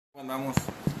Vamos.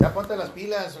 Ya ponte las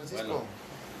pilas, Francisco.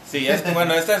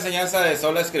 Bueno, sí, esta enseñanza de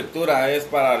sola escritura es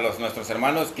para nuestros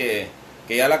hermanos que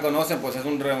ya la conocen, pues es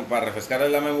para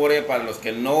refrescarles la memoria. Para los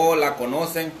que no la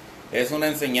conocen, es una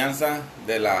enseñanza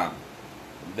de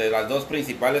las dos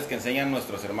principales que enseñan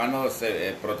nuestros hermanos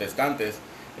protestantes.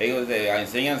 Ellos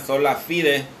enseñan sola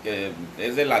fide, que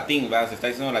es de latín, ¿verdad? Se está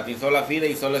diciendo en latín, sola fide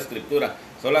y sola escritura.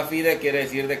 Sola fide quiere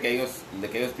decir de que ellos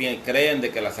creen de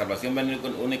que la salvación viene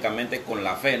únicamente con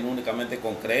la fe, no únicamente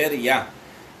con creer y ya.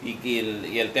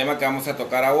 Y el tema que vamos a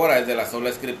tocar ahora es de la sola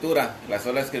escritura. La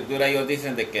sola escritura, ellos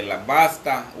dicen de que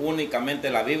basta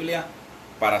únicamente la Biblia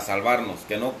para salvarnos,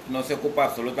 que no se ocupa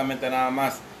absolutamente nada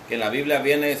más, que en la Biblia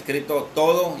viene escrito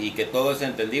todo y que todo es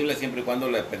entendible siempre y cuando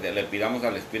le pidamos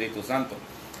al Espíritu Santo.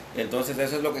 Entonces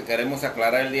eso es lo que queremos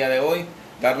aclarar el día de hoy,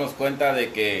 darnos cuenta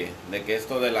de que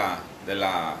esto de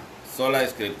la sola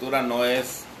escritura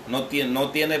no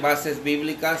tiene bases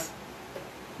bíblicas,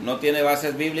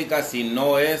 y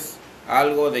no es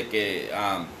algo de que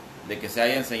se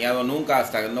haya enseñado nunca.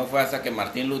 No fue hasta que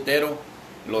Martín Lutero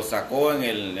lo sacó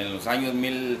en los años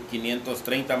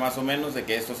 1530 más o menos, de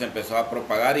que esto se empezó a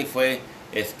propagar y fue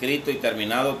escrito y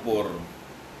terminado por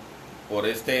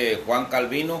Juan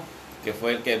Calvino, que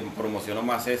fue el que promocionó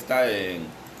más esta en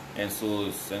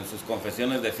sus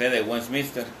confesiones de fe de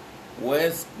Westminster.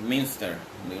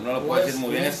 No lo puedo decir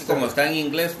muy bien, es que como está en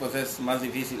inglés, pues es más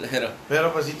difícil.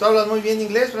 Pero pues si tú hablas muy bien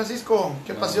inglés, Francisco,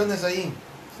 ¿qué pasiones ahí?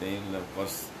 Sí,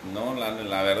 pues no,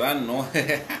 la verdad no.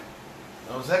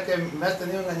 O sea que me has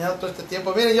tenido engañado todo este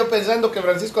tiempo. Miren, yo pensando que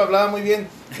Francisco hablaba muy bien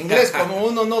inglés, como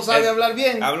uno no sabe hablar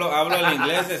bien. Hablo el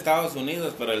inglés de Estados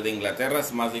Unidos, pero el de Inglaterra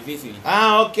es más difícil.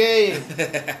 Ah, ok.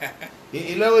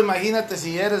 y luego imagínate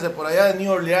si eres de por allá de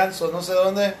New Orleans o no sé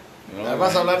dónde,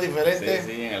 vas a hablar diferente.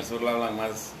 Sí, en el sur lo hablan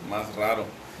más raro.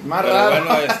 Pero raro.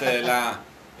 Bueno,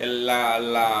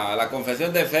 la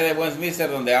confesión de fe de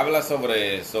Westminster, donde habla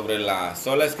sobre la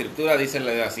sola escritura, dice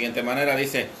de la siguiente manera,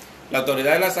 dice: la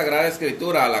autoridad de la Sagrada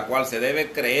Escritura, a la cual se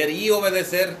debe creer y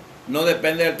obedecer, no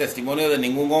depende del testimonio de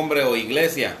ningún hombre o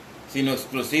iglesia, sino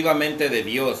exclusivamente de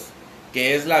Dios,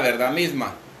 que es la verdad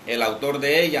misma, el autor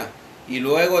de ella, y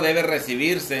luego debe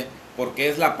recibirse porque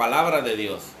es la palabra de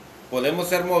Dios. Podemos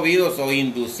ser movidos o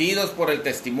inducidos por el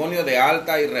testimonio de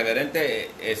alta y reverente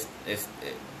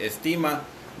estima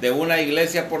de una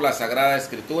iglesia por la Sagrada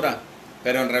Escritura,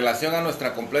 pero en relación a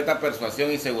nuestra completa persuasión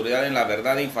y seguridad en la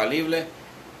verdad infalible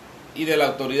y de la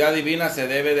autoridad divina se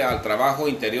debe al trabajo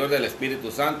interior del Espíritu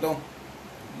Santo,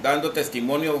 dando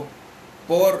testimonio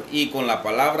por y con la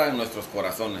palabra en nuestros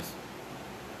corazones.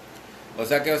 O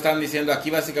sea que están diciendo aquí,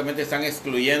 básicamente están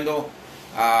excluyendo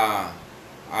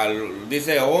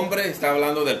dice hombre, está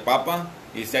hablando del Papa,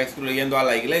 y está excluyendo a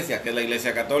la iglesia, que es la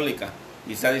iglesia católica,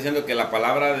 y está diciendo que la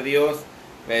palabra de Dios,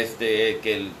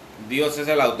 que Dios es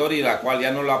el autor y la cual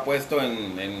ya no lo ha puesto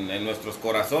en nuestros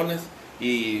corazones,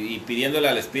 y pidiéndole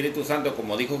al Espíritu Santo,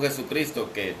 como dijo Jesucristo,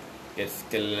 que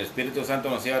el Espíritu Santo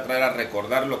nos iba a traer a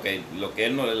recordar lo que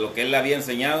él le había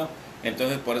enseñado.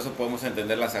 Entonces por eso podemos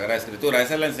entender la Sagrada Escritura.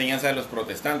 Esa es la enseñanza de los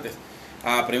protestantes.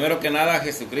 Primero que nada,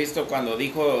 Jesucristo, cuando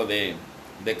dijo de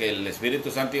que el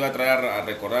Espíritu Santo iba a traer a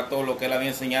recordar todo lo que él había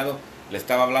enseñado, le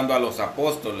estaba hablando a los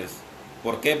apóstoles.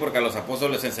 ¿Por qué? Porque a los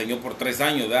apóstoles les enseñó por 3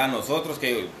 años, ¿verdad? A nosotros,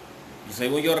 que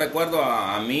según yo recuerdo,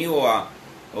 a mí o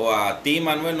a ti,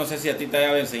 Manuel, no sé si a ti te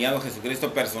haya enseñado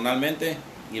Jesucristo personalmente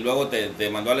y luego te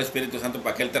mandó al Espíritu Santo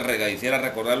para que él te hiciera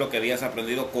recordar lo que habías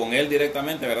aprendido con él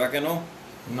directamente, ¿verdad que no?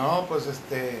 No, pues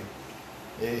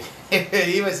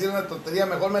iba a decir una tontería,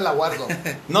 mejor me la guardo.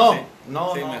 No, sí,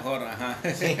 no, sí, no. mejor, ajá.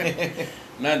 Sí.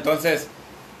 No, entonces,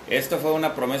 esto fue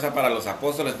una promesa para los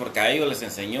apóstoles porque a ellos les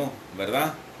enseñó,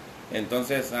 ¿verdad?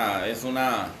 Entonces, es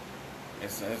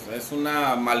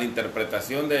una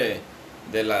malinterpretación de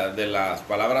las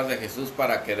palabras de Jesús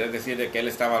para querer decir de que él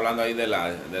estaba hablando ahí de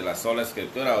la sola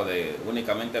escritura o de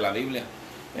únicamente la Biblia.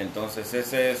 Entonces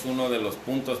ese es uno de los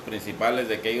puntos principales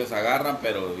de que ellos agarran,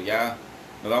 pero ya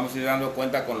nos vamos a ir dando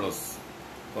cuenta con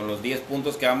los 10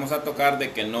 puntos que vamos a tocar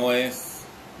de que no es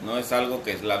algo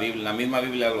que la misma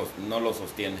Biblia no lo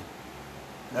sostiene.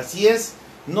 Así es.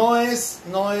 No es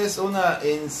una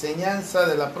enseñanza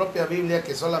de la propia Biblia,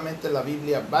 que solamente la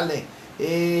Biblia vale.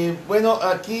 Bueno,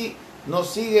 aquí nos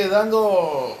sigue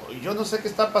dando, yo no sé qué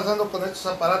está pasando con estos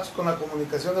aparatos, con la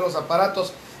comunicación de los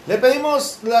aparatos. Le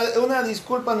pedimos una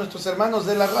disculpa a nuestros hermanos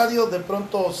de la radio. De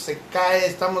pronto se cae,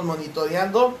 estamos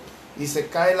monitoreando y se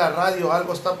cae la radio,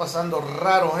 algo está pasando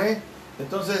raro,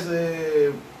 entonces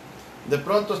de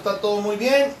pronto está todo muy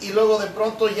bien y luego de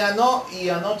pronto ya no, y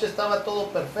anoche estaba todo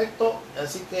perfecto,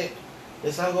 así que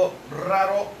es algo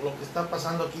raro lo que está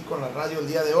pasando aquí con la radio el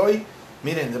día de hoy.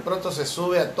 Miren, de pronto se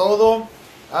sube a todo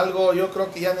algo, yo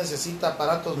creo que ya necesita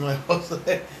aparatos nuevos.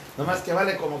 Nomás que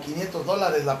vale como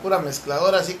 $500 la pura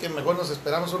mezcladora, así que mejor nos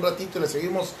esperamos un ratito y le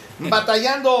seguimos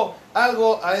batallando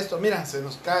algo a esto. Mira, se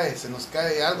nos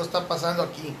cae, algo está pasando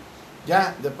aquí.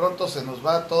 Ya, de pronto se nos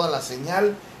va toda la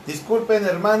señal. Disculpen,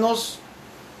 hermanos.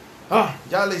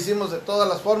 Ya le hicimos de todas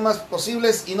las formas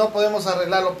posibles y no podemos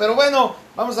arreglarlo. Pero bueno,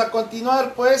 vamos a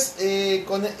continuar pues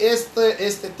con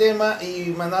este tema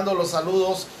y mandando los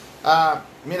saludos a...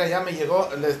 Mira, ya me llegó,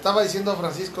 le estaba diciendo a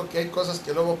Francisco que hay cosas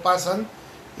que luego pasan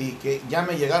y que ya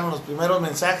me llegaron los primeros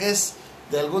mensajes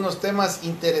de algunos temas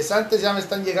interesantes. Ya me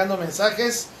están llegando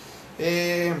mensajes,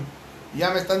 ya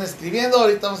me están escribiendo.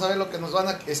 Ahorita vamos a ver lo que nos van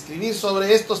a escribir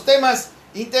sobre estos temas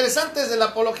interesantes de la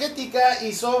apologética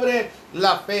y sobre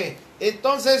la fe.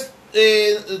 Entonces,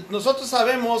 nosotros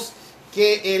sabemos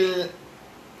que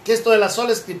esto de la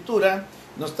sola escritura,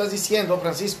 nos estás diciendo,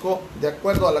 Francisco, de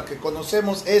acuerdo a lo que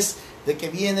conocemos, es de que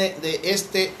viene de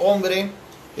este hombre,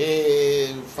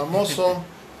 famoso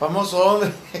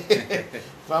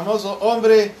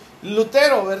hombre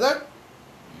Lutero, ¿verdad?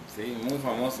 Sí, muy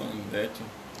famoso, de hecho.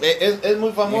 Es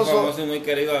muy famoso. Muy famoso y muy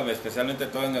querido, especialmente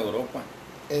todo en Europa.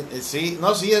 Sí,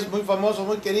 es muy famoso,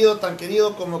 muy querido, tan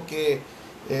querido como que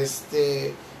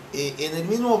en el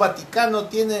mismo Vaticano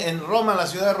tiene, en Roma, la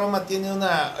ciudad de Roma, tiene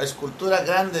una escultura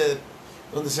grande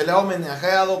donde se le ha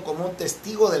homenajeado como un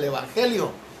testigo del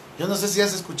Evangelio. Yo no sé si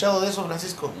has escuchado de eso,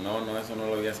 Francisco. No, eso no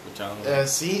lo había escuchado.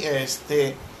 Sí,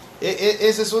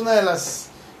 esa es una de las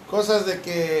cosas de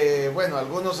que, bueno,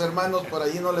 algunos hermanos por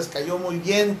allí no les cayó muy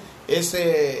bien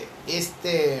ese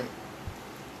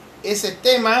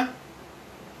tema.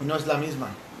 No es la misma.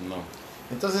 No.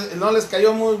 Entonces no les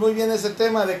cayó muy bien ese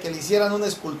tema de que le hicieran una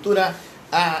escultura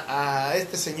a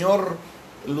este señor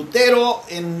Lutero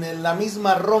en la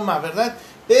misma Roma, ¿verdad?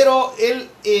 Pero él,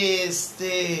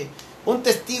 un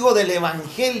testigo del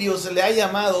Evangelio se le ha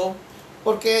llamado,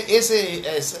 porque ese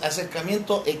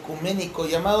acercamiento ecuménico,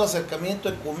 llamado acercamiento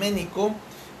ecuménico,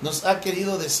 nos ha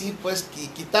querido decir, pues,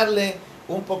 quitarle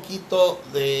un poquito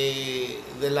de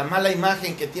la mala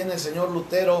imagen que tiene el señor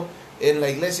Lutero en la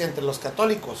iglesia entre los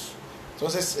católicos.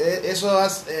 Entonces, eso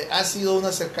ha sido un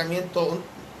acercamiento,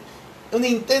 un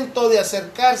intento de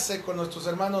acercarse con nuestros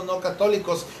hermanos no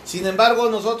católicos. Sin embargo,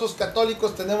 nosotros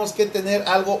católicos tenemos que tener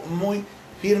algo muy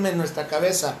firme en nuestra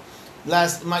cabeza.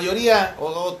 La mayoría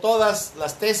o todas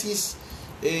las tesis,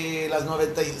 las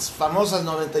famosas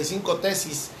 95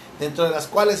 tesis, dentro de las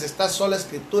cuales está sola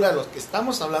escritura, de los que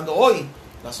estamos hablando hoy,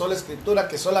 la sola escritura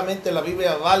que solamente la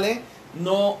Biblia vale,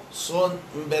 no son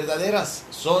verdaderas,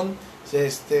 son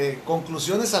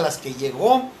conclusiones a las que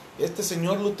llegó este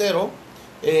señor Lutero,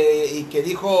 y que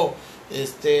dijo,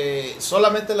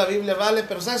 solamente la Biblia vale.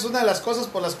 Pero ¿sabes una de las cosas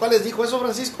por las cuales dijo eso,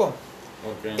 Francisco?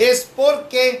 Okay. Es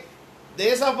porque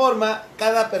de esa forma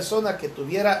cada persona que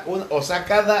tuviera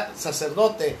cada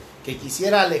sacerdote que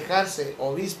quisiera alejarse,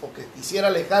 obispo que quisiera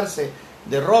alejarse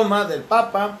de Roma, del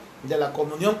Papa, de la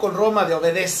comunión con Roma, de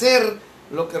obedecer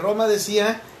lo que Roma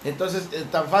decía, entonces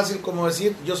tan fácil como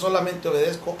decir, yo solamente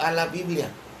obedezco a la Biblia.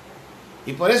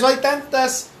 Y por eso hay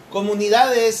tantas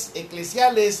comunidades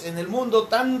eclesiales en el mundo,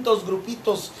 tantos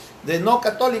grupitos de no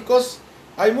católicos.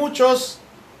 Hay muchos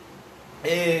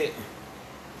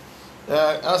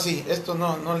sí, esto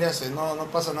no le hace, no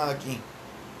pasa nada aquí,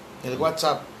 el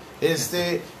WhatsApp.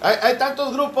 Hay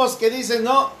tantos grupos que dicen,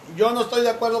 no, yo no estoy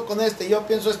de acuerdo con yo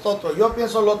pienso esto otro, yo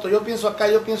pienso lo otro, yo pienso acá,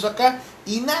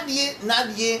 y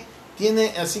nadie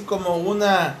tiene así como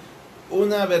una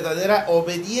verdadera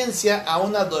obediencia a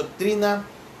una doctrina,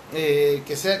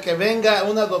 que venga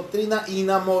una doctrina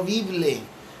inamovible,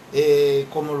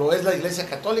 como lo es la Iglesia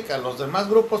Católica. Los demás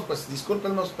grupos, pues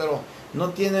discúlpenos, pero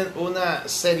no tienen una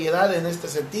seriedad en este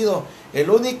sentido.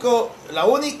 La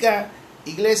única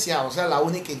iglesia, o sea, la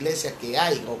única iglesia que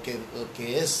hay o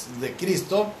que es de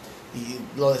Cristo, y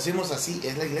lo decimos así,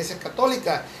 es la Iglesia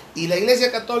Católica. Y la Iglesia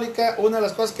Católica, una de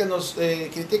las cosas que nos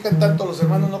critican tanto los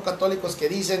hermanos no católicos, que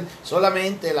dicen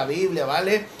solamente la Biblia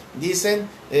vale, dicen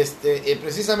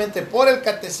precisamente por el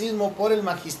catecismo, por el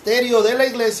magisterio de la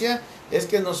Iglesia, es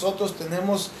que nosotros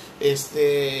tenemos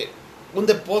un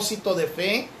depósito de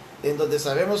fe en donde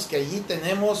sabemos que allí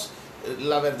tenemos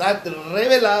la verdad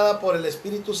revelada por el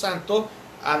Espíritu Santo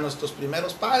a nuestros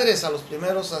primeros padres, a los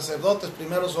primeros sacerdotes,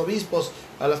 primeros obispos,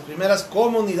 a las primeras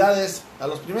comunidades, a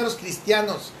los primeros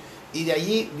cristianos, y de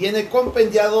allí viene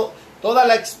compendiado toda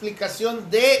la explicación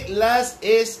de las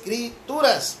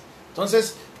Escrituras.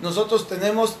 Entonces nosotros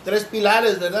tenemos tres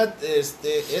pilares, ¿verdad?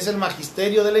 Es el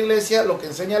magisterio de la Iglesia, lo que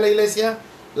enseña la Iglesia,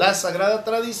 la sagrada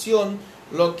tradición,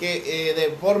 lo que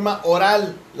de forma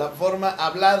oral, la forma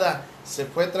hablada se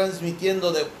fue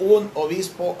transmitiendo de un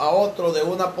obispo a otro, de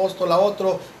un apóstol a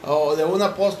otro, o de un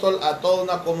apóstol a toda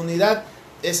una comunidad.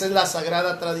 Esa es la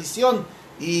sagrada tradición.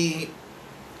 Y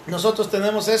nosotros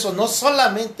tenemos eso, no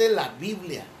solamente la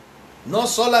Biblia, no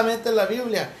solamente la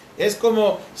Biblia. Es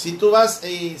como si tú vas,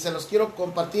 y se los quiero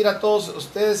compartir a todos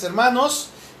ustedes, hermanos,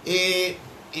 y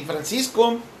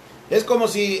Francisco, es como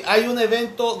si hay un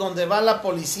evento donde va la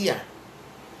policía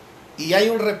y hay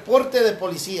un reporte de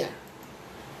policía.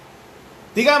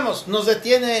 Digamos, nos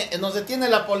detiene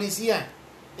la policía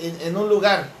en un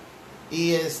lugar,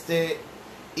 y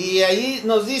ahí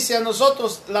nos dice a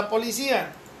nosotros la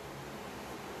policía,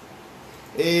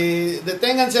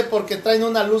 deténganse porque traen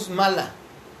una luz mala.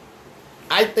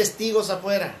 Hay testigos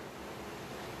afuera.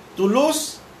 Tu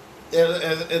luz,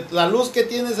 la luz que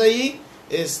tienes ahí,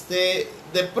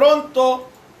 de pronto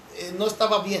no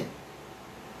estaba bien.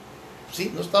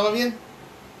 Sí, no estaba bien.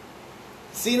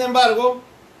 Sin embargo,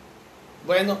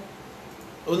 bueno,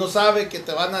 uno sabe que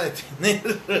te van a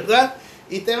detener, ¿verdad?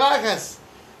 Y te bajas.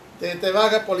 Te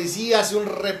baja policía, hace un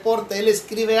reporte, él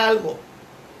escribe algo.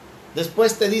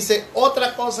 Después te dice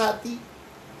otra cosa a ti,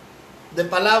 de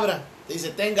palabra. Te dice,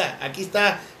 tenga, aquí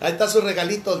está, ahí está su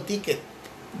regalito, el ticket.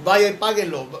 Vaya y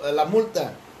páguelo, la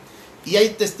multa. Y hay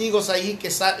testigos ahí que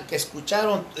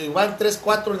escucharon, van 3,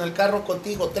 4 en el carro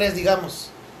contigo, 3 digamos,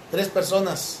 3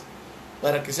 personas,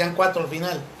 para que sean 4 al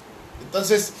final.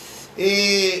 Entonces,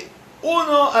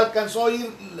 uno alcanzó a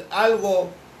oír algo,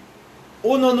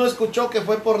 uno no escuchó que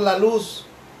fue por la luz,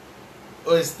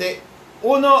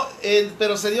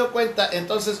 pero se dio cuenta,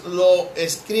 entonces lo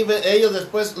escribe, ellos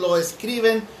después lo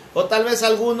escriben, o tal vez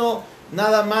alguno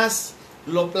nada más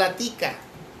lo platica.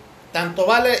 Tanto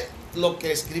vale lo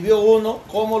que escribió uno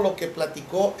como lo que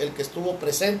platicó el que estuvo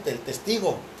presente, el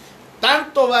testigo.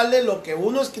 Tanto vale lo que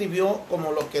uno escribió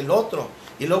como lo que el otro.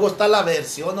 Y luego está la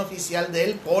versión oficial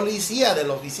del policía,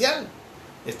 del oficial.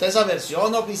 Está esa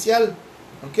versión oficial,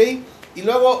 ¿ok? Y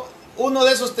luego uno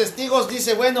de esos testigos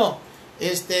dice, bueno,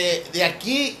 de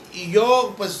aquí, y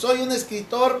yo pues soy un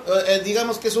escritor,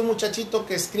 digamos que es un muchachito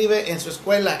que escribe en su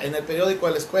escuela, en el periódico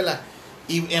de la escuela,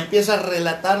 y empieza a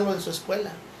relatarlo en su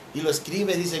escuela, y lo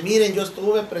escribe, dice, miren, yo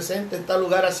estuve presente en tal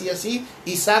lugar así, así,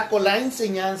 y saco la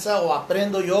enseñanza, o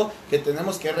aprendo yo, que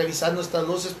tenemos que revisar nuestras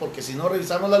luces, porque si no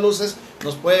revisamos las luces,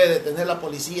 nos puede detener la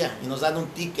policía, y nos dan un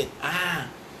ticket.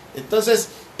 Entonces,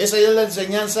 esa ya es la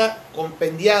enseñanza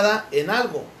compendiada en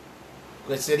algo,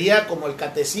 que sería como el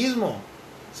catecismo,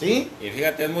 ¿sí? Y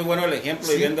fíjate, es muy bueno el ejemplo,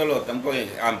 Sí. y viéndolo,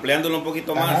 ampliándolo un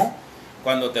poquito más. Ajá.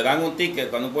 Cuando te dan un ticket,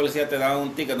 cuando un policía te da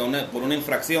un ticket por una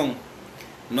infracción,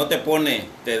 no te pone,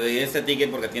 te doy este ticket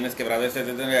porque tienes quebrado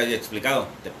ya explicado,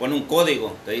 te pone un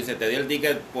código, te dice, te di el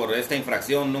ticket por esta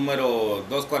infracción número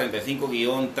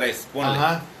 245-3, ponle.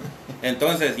 Ajá.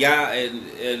 Entonces ya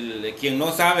quien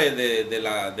no sabe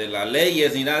de las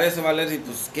leyes ni nada de eso va a leer y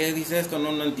pues, ¿qué dice esto?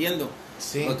 No entiendo.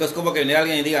 Sí. Porque es como que venir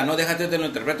alguien y diga, no, déjate, te lo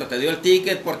interpreto, te dio el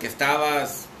ticket porque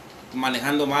estabas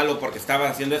manejando mal o porque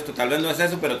estabas haciendo esto, tal vez no es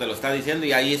eso, pero te lo está diciendo,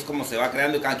 y ahí es como se va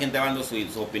creando y cada quien te va dando su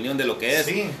opinión de lo que es.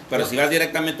 Sí. Pero si vas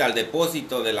directamente al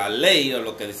depósito de la ley o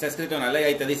lo que está escrito en la ley,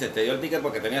 ahí te dice, te dio el ticket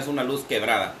porque tenías una luz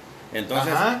quebrada.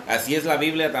 Entonces, Ajá. así es la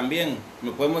Biblia también,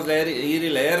 no podemos ir y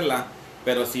leerla,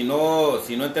 pero si no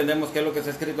entendemos qué es lo que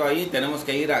está escrito ahí, tenemos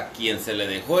que ir a quien se le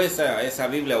dejó esa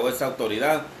Biblia o esa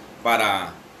autoridad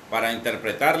para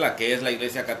interpretarla, que es la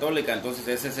Iglesia Católica. Entonces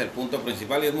ese es el punto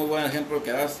principal y es muy buen ejemplo el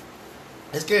que das.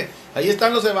 Es que ahí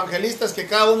están los evangelistas que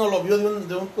cada uno lo vio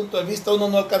de un punto de vista, uno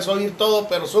no alcanzó a oír todo,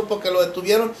 pero supo que lo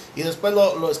detuvieron y después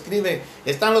lo escribe.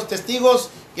 Están los testigos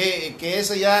que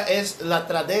esa ya es la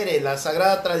tradere, la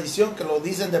sagrada tradición, que lo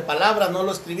dicen de palabra, no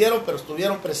lo escribieron, pero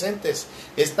estuvieron presentes.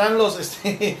 Están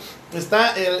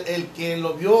está el que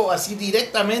lo vio así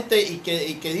directamente y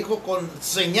que dijo con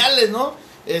señales, ¿no?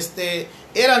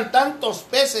 Eran tantos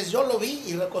peces, yo lo vi,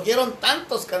 y recogieron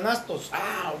tantos canastos.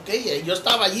 Ok, yo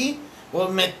estaba allí. Pues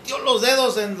metió los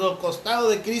dedos en los costados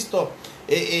de Cristo,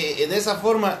 de esa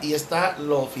forma, y está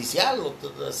lo oficial,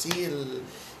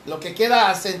 lo que queda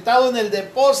asentado en el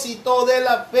depósito de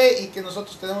la fe, y que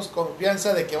nosotros tenemos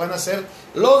confianza de que van a ser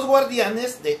los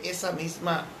guardianes de esa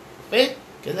misma fe,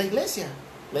 que es la iglesia.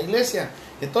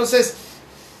 Entonces,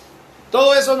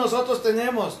 todo eso nosotros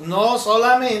tenemos, no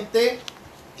solamente,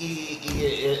 y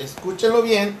escúchenlo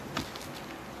bien,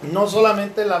 no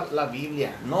solamente la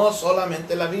Biblia,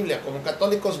 como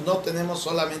católicos no tenemos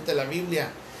solamente la Biblia,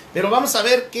 pero vamos a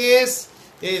ver qué es,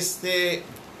 de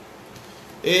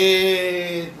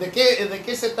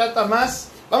qué se trata más.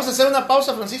 Vamos a hacer una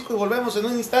pausa, Francisco, y volvemos en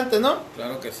un instante, ¿no?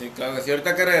 Claro que sí.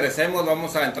 Ahorita que regresemos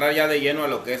vamos a entrar ya de lleno a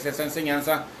lo que es esa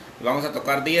enseñanza y vamos a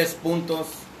tocar 10 puntos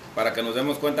para que nos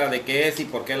demos cuenta de qué es y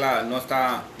por qué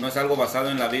no es algo basado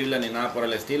en la Biblia ni nada por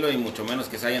el estilo, y mucho menos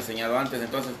que se haya enseñado antes.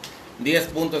 Entonces, 10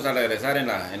 puntos al regresar en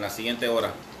la siguiente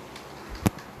hora.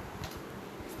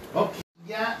 Ok,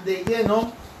 ya de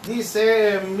lleno,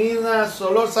 dice Mirna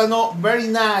Solórzano, very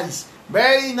nice,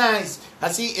 very nice.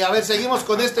 Así, a ver, seguimos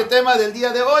con este tema del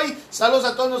día de hoy. Saludos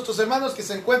a todos nuestros hermanos que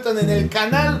se encuentran en el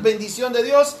canal Bendición de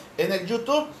Dios, en el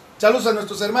YouTube. Saludos a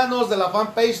nuestros hermanos de la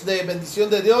fanpage de Bendición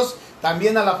de Dios,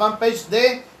 también a la fanpage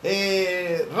de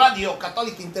Radio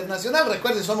Católica Internacional.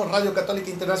 Recuerden, somos Radio Católica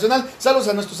Internacional. Saludos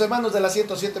a nuestros hermanos de la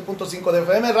 107.5 de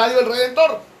FM, Radio El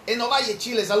Redentor, en Ovalle,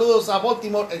 Chile. Saludos a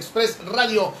Baltimore Express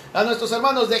Radio, a nuestros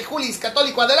hermanos de Julis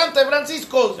Católico. Adelante,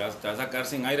 Francisco. Te vas a sacar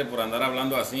sin aire por andar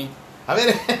hablando así. A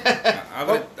ver,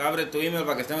 abre tu email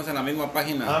para que estemos en la misma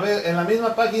página. A ver, en la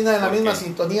misma página, en la misma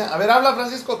sintonía. A ver, habla,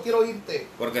 Francisco, quiero oírte.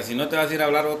 Porque si no te vas a ir a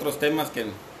hablar otros temas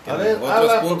otros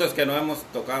habla, puntos que no hemos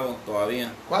tocado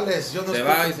todavía. ¿Cuáles? Yo no se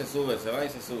va y se sube,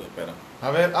 pero... A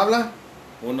ver, habla.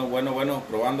 Uno, bueno,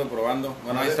 probando.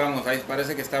 Bueno, ahí estamos, ahí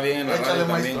parece que está bien en la Échale, radio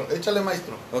maestro, también. échale,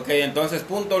 maestro. Ok, entonces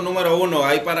punto número 1,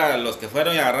 ahí para los que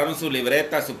fueron y agarraron su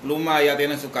libreta, su pluma, ya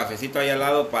tienen su cafecito ahí al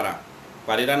lado para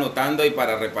ir anotando y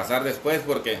para repasar después,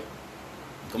 porque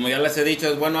como ya les he dicho,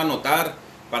 es bueno anotar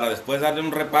para después darle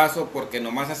un repaso, porque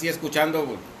nomás así escuchando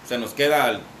se nos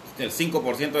queda el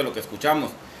 5% de lo que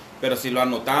escuchamos, pero si lo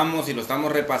anotamos y lo estamos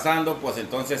repasando, pues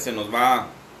entonces se nos va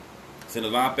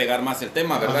a pegar más el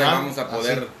tema, ¿verdad? Ajá,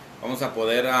 vamos a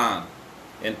poder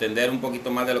entender un poquito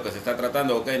más de lo que se está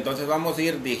tratando. Ok, entonces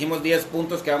dijimos 10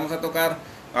 puntos que vamos a tocar.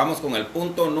 Vamos con el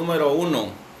punto número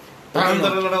 1.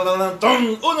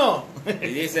 Uno. Y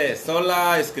dice,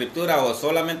 sola escritura o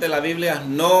solamente la Biblia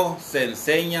no se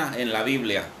enseña en la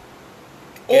Biblia.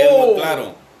 Quede muy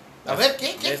claro. A ver,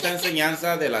 ¿qué? Esta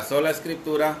enseñanza de la sola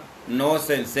escritura no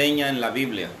se enseña en la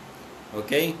Biblia.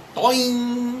 ¿Ok?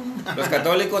 Los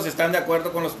católicos están de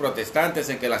acuerdo con los protestantes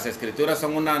en que las escrituras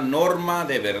son una norma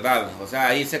de verdad. O sea,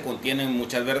 ahí se contienen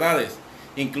muchas verdades,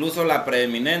 incluso la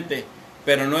preeminente,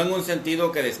 pero no en un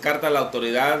sentido que descarta la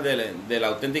autoridad de la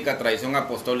auténtica tradición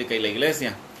apostólica y la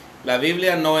iglesia. La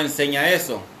Biblia no enseña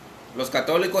eso. Los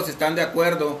católicos están de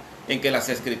acuerdo en que las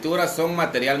escrituras son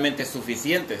materialmente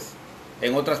suficientes.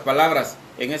 En otras palabras,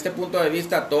 en este punto de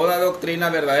vista, toda doctrina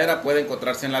verdadera puede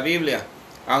encontrarse en la Biblia,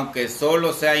 aunque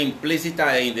solo sea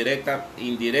implícita e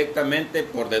indirectamente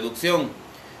por deducción.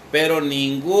 Pero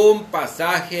ningún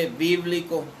pasaje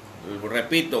bíblico,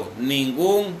 repito,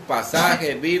 ningún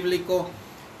pasaje bíblico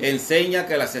enseña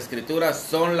que las escrituras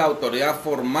son la autoridad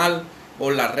formal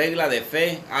o la regla de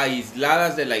fe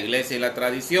aisladas de la iglesia y la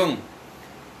tradición.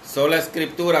 Sola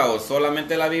escritura o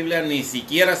solamente la Biblia ni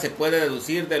siquiera se puede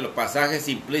deducir de los pasajes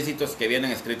implícitos que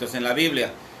vienen escritos en la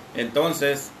Biblia.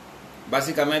 Entonces,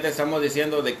 básicamente estamos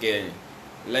diciendo de que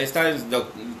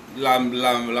la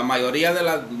mayoría de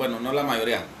las, bueno, no la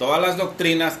mayoría, todas las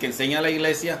doctrinas que enseña la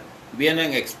iglesia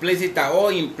vienen explícita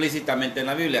o implícitamente en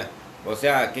la Biblia. O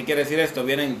sea, ¿qué quiere decir esto?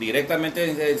 Vienen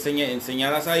directamente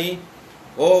enseñadas ahí,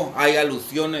 o hay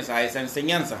alusiones a esa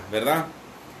enseñanza, ¿verdad?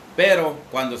 Pero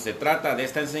cuando se trata de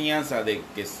esta enseñanza de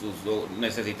que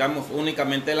necesitamos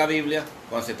únicamente la Biblia,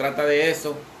 cuando se trata de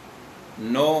eso,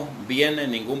 no viene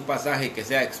ningún pasaje que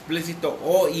sea explícito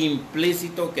o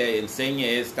implícito que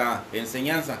enseñe esta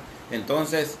enseñanza.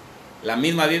 Entonces, la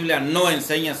misma Biblia no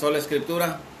enseña sola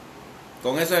escritura.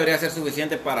 Con eso debería ser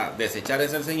suficiente para desechar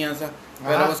esa enseñanza.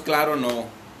 Pero pues claro, no,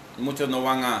 muchos no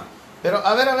van a... Pero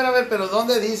a ver, pero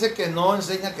 ¿dónde dice que no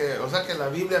enseña que, o sea, que la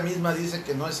Biblia misma dice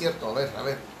que no es cierto? A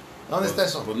ver, ¿dónde está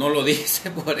eso? Pues no lo dice,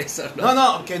 por eso.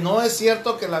 No, que no es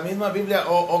cierto que la misma Biblia,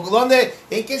 o ¿dónde,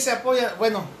 en qué se apoya?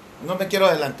 Bueno, no me quiero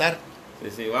adelantar.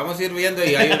 Sí, vamos a ir viendo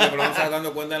y ahí nos vamos a ir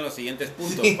dando cuenta en los siguientes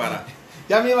puntos. Sí. Para...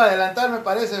 Ya me iba a adelantar, me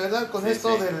parece, ¿verdad? Con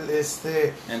esto sí.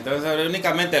 del... Entonces,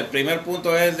 únicamente el primer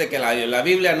punto es de que la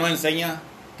Biblia no enseña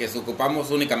que se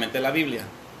ocupamos únicamente la Biblia.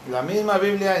 La misma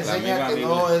Biblia enseña que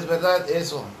no es verdad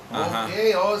eso. Ajá. Ok,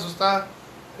 eso está...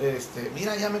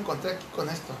 mira, ya me encontré aquí con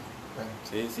esto. Bueno,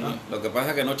 sí. ¿no? Lo que pasa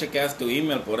es que no chequeas tu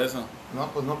email, por eso.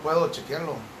 No, pues no puedo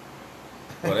chequearlo.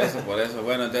 Por eso.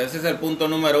 Bueno, entonces ese es el punto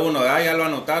número 1. Ya lo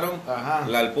anotaron. Ajá.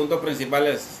 El punto principal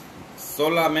es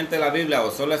solamente la Biblia o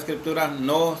sola escritura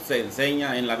no se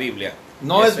enseña en la Biblia.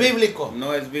 No es bíblico.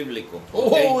 No es bíblico.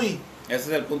 Uy. Okay. Ese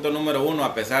es el punto número 1,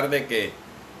 a pesar de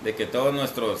que todos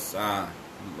nuestros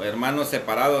hermanos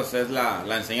separados es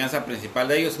la enseñanza principal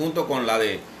de ellos, junto con la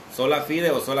de sola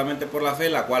fide o solamente por la fe,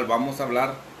 la cual vamos a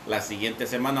hablar la siguiente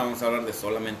semana. Vamos a hablar de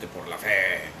solamente por la fe,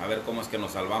 a ver cómo es que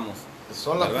nos salvamos.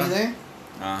 Sola fide.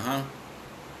 Ajá.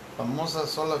 Famosa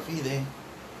sola fide.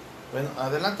 Bueno,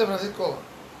 adelante, Francisco.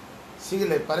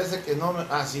 Síguele, parece que no me...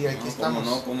 Ah, sí, aquí estamos.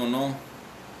 ¿Cómo no?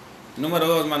 Número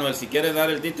 2, Manuel, si quieres dar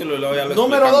el título y luego ya lo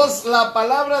Número explicamos. 2, la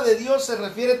palabra de Dios se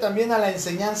refiere también a la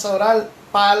enseñanza oral.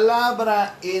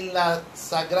 Palabra en la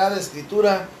Sagrada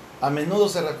Escritura a menudo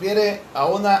se refiere a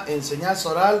una enseñanza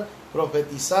oral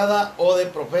profetizada o de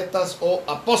profetas o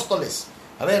apóstoles.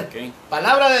 A ver, Ok.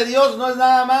 palabra de Dios no es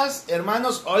nada más,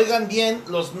 hermanos, oigan bien,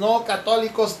 los no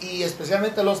católicos y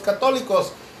especialmente los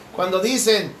católicos, cuando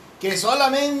dicen que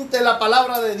solamente la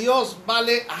palabra de Dios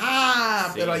vale,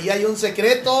 Sí. pero ahí hay un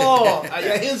secreto, ahí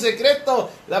hay un secreto.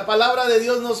 La palabra de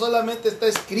Dios no solamente está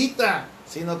escrita,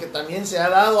 sino que también se ha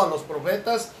dado a los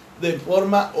profetas de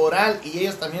forma oral, y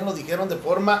ellos también lo dijeron de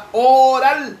forma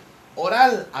oral,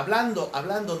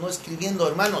 hablando, no escribiendo,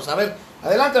 hermanos. A ver,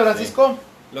 adelante, Francisco.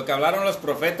 Lo que hablaron los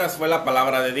profetas fue la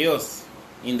palabra de Dios,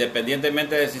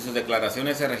 independientemente de si sus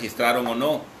declaraciones se registraron o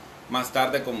no, más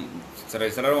tarde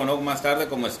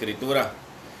como escritura.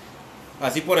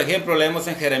 Así, por ejemplo, leemos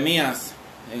en Jeremías.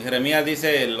 En Jeremías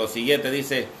dice lo siguiente,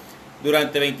 dice: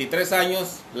 durante 23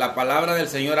 años la palabra del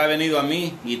Señor ha venido a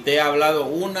mí y te he hablado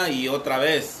una y otra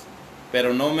vez,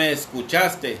 pero no me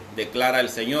escuchaste, declara el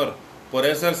Señor. Por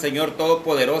eso el Señor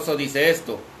Todopoderoso dice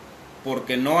esto: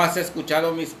 porque no has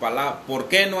escuchado mis palabras. ¿Por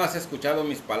qué no has escuchado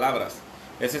mis palabras?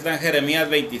 Ese está en Jeremías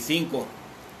 25.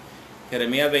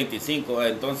 Jeremías 25.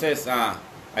 Entonces,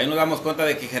 ahí nos damos cuenta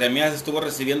de que Jeremías estuvo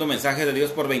recibiendo mensajes de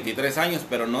Dios por 23 años,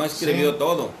 pero no escribió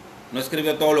todo. No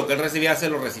escribió todo lo que él recibía, se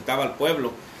lo recitaba al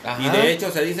pueblo. Ajá. Y de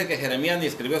hecho se dice que Jeremías ni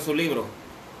escribió su libro,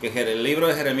 que el libro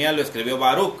de Jeremías lo escribió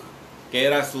Baruch, que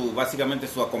era básicamente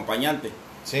su acompañante.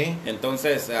 Sí.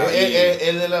 Entonces,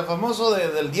 El de la famoso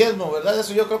del diezmo, ¿verdad?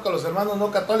 Eso yo creo que los hermanos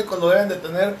no católicos lo deben de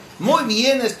tener muy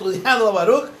bien estudiado a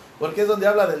Baruch, porque es donde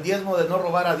habla del diezmo, de no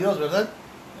robar a Dios, ¿verdad?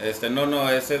 no,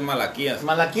 ese es Malaquías.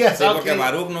 Malaquías, Sí, porque ok.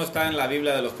 Baruch no está en la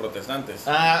Biblia de los protestantes.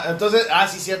 Entonces,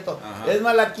 sí, cierto. Ajá. Es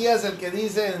Malaquías el que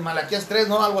dice en Malaquías 3,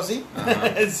 ¿no? Algo así.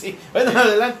 Ajá. Sí. Bueno,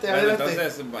 adelante, Bueno,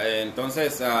 adelante.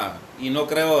 entonces, y no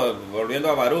creo,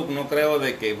 volviendo a Baruch, no creo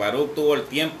de que Baruch tuvo el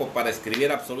tiempo para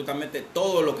escribir absolutamente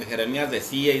todo lo que Jeremías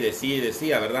decía y decía y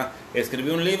decía, ¿verdad?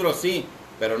 Escribió un libro, sí,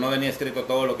 pero no venía escrito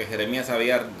todo lo que Jeremías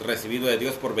había recibido de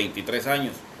Dios por 23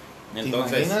 años.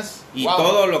 Entonces, ¿te imaginas? y Wow.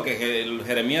 todo lo que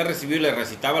Jeremías recibió y le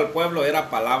recitaba al pueblo era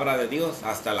palabra de Dios,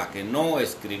 hasta la que no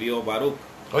escribió Baruch.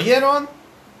 ¿Oyeron?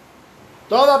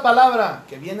 Toda palabra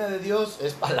que viene de Dios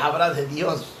es palabra de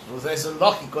Dios. Pues eso es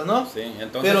lógico, ¿no? Sí,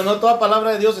 entonces, Pero no toda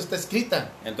palabra de Dios está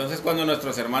escrita. Entonces cuando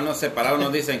nuestros hermanos separados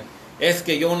nos dicen, es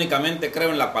que yo únicamente creo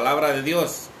en la palabra de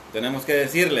Dios, tenemos que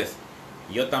decirles,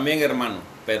 yo también, hermano,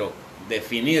 pero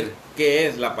definir qué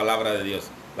es la palabra de Dios.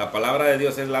 La palabra de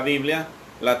Dios es la Biblia,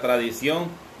 la tradición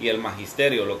y el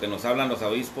magisterio, lo que nos hablan los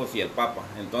obispos y el Papa.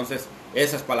 Entonces,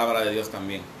 esa es palabra de Dios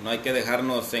también. No hay que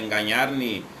dejarnos engañar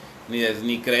ni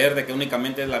creer de que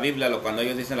únicamente es la Biblia cuando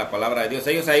ellos dicen la palabra de Dios.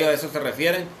 Ellos a eso se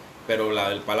refieren, pero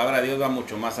la palabra de Dios va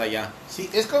mucho más allá. Sí,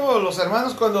 es como los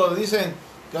hermanos cuando dicen,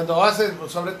 cuando hacen,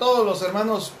 sobre todo los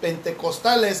hermanos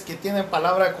pentecostales que tienen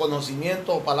palabra de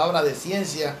conocimiento o palabra de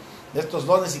ciencia, de estos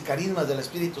dones y carismas del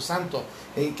Espíritu Santo,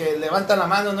 y que levantan la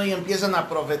mano, ¿no?, y empiezan a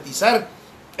profetizar.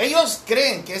 Ellos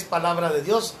creen que es palabra de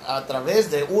Dios a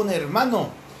través de un hermano.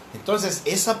 Entonces,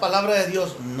 esa palabra de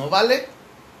Dios no vale.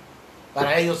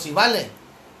 Para ellos sí vale.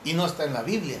 Y no está en la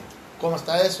Biblia. ¿Cómo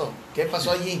está eso? ¿Qué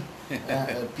pasó allí?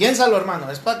 Piénsalo, hermano.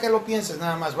 Es para que lo pienses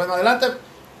nada más. Bueno, adelante,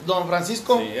 don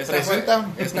Francisco. Sí, Presenta.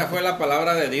 esta fue la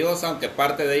palabra de Dios, aunque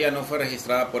parte de ella no fue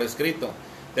registrada por escrito.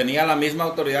 Tenía la misma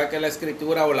autoridad que la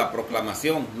escritura o la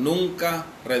proclamación, nunca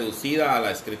reducida a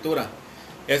la escritura.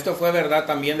 Esto fue verdad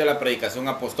también de la predicación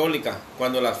apostólica.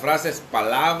 Cuando las frases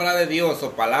palabra de Dios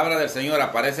o palabra del Señor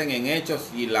aparecen en Hechos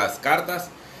y las cartas,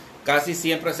 casi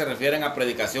siempre se refieren a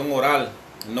predicación oral,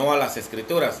 no a las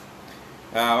escrituras.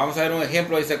 Vamos a ver un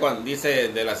ejemplo, dice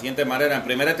de la siguiente manera,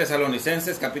 en 1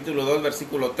 Tesalonicenses capítulo 2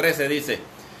 versículo 13 dice: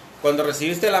 cuando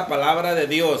recibiste la palabra de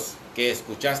Dios que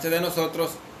escuchaste de nosotros,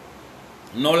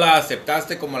 no la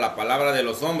aceptaste como la palabra de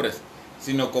los hombres,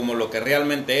 sino como lo que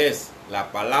realmente es,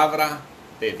 la palabra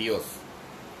de Dios.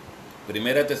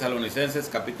 1 Tesalonicenses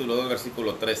capítulo 2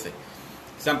 versículo 13.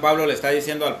 San Pablo le está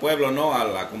diciendo al pueblo, no a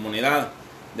la comunidad,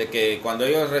 de que cuando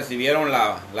ellos recibieron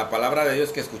la palabra de Dios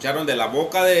que escucharon de la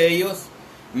boca de ellos,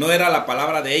 no era la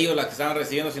palabra de ellos la que estaban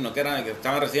recibiendo, sino que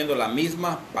estaban recibiendo la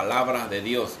misma palabra de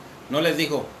Dios. No les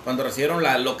dijo, cuando recibieron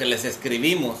lo que les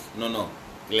escribimos, no,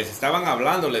 les estaban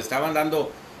hablando, les estaban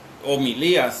dando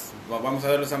homilías, vamos a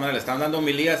verlo de esa manera, le estaban dando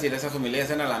homilías y esas homilías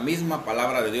eran la misma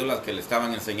palabra de Dios las que le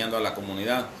estaban enseñando a la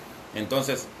comunidad.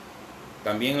 Entonces,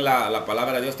 también la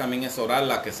palabra de Dios también es oral,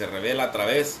 la que se revela a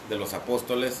través de los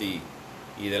apóstoles y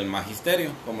del magisterio,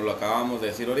 como lo acabamos de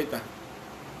decir ahorita.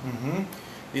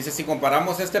 Dice, si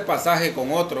comparamos este pasaje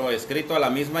con otro escrito a la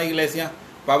misma iglesia,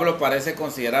 Pablo parece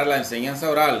considerar la enseñanza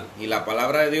oral y la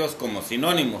palabra de Dios como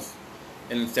sinónimos.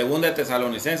 En 2 de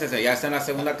Tesalonicenses, ya está en la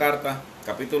segunda carta,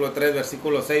 capítulo 3,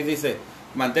 versículo 6, dice,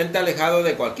 mantente alejado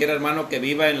de cualquier hermano que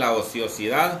viva en la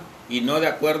ociosidad y no de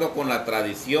acuerdo con la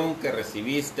tradición que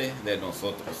recibiste de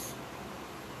nosotros.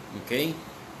 ¿Ok?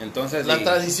 Entonces, la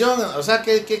tradición, o sea,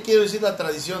 ¿qué quiere decir la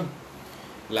tradición?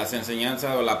 Las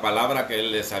enseñanzas o la palabra que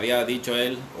les había dicho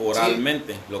él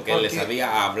oralmente, sí, lo que les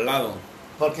había hablado.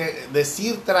 Porque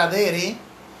decir tradere,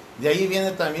 de ahí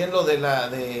viene también lo de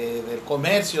del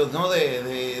comercio, ¿no?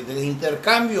 De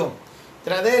intercambio.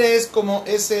 Tradere es como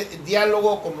ese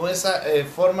diálogo, como esa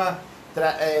forma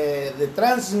de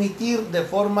transmitir de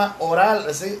forma oral,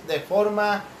 de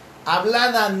forma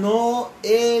hablada, no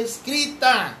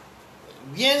escrita.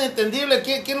 Bien entendible.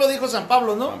 ¿Quién lo dijo? San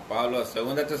Pablo, ¿no? San Pablo,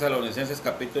 2 Tesalonicenses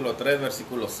capítulo 3,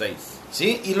 versículo 6.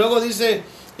 Sí, y luego dice,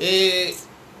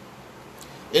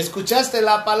 escuchaste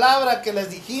la palabra que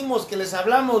les dijimos, que les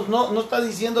hablamos. No está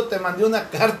diciendo te mandé una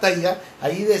carta y ya,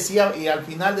 ahí decía, y al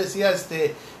final decía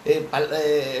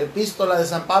epístola de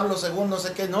San Pablo según no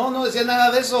sé qué. No decía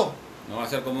nada de eso. No va a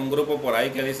ser como un grupo por ahí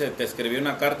que dice, te escribí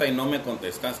una carta y no me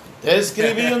contestaste. Te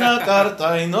escribí una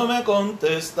carta y no me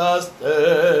contestaste.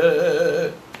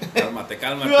 Cálmate.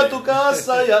 Fui a tu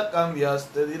casa y ya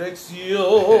cambiaste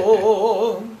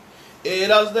dirección.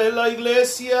 Eras de la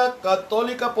Iglesia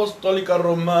Católica Apostólica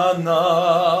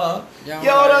Romana. Y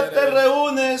ahora te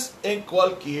reúnes en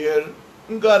cualquier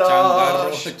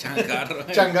garage.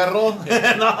 Changarro.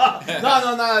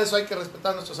 No, nada de eso, hay que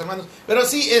respetar a nuestros hermanos. Pero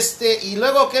sí, y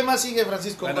luego, ¿qué más sigue,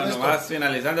 Francisco? Bueno, nomás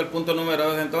finalizando el punto número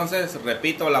 2, entonces,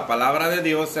 repito, la palabra de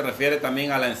Dios se refiere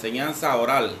también a la enseñanza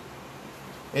oral.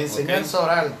 Enseñanza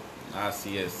oral.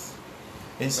 Así es.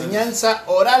 Enseñanza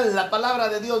oral. La palabra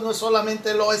de Dios no es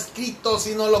solamente lo escrito,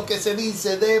 sino lo que se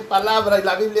dice de palabra, y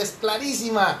la Biblia es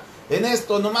clarísima en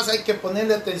esto. Nomás hay que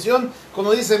ponerle atención,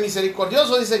 como dice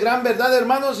Misericordioso, dice gran verdad,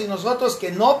 hermanos, y nosotros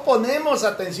que no ponemos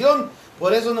atención,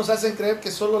 por eso nos hacen creer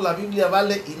que solo la Biblia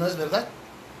vale, y no es verdad.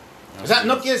 O sea,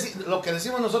 no quiere decir, lo que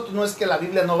decimos nosotros no es que la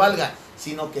Biblia no valga,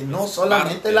 sino que no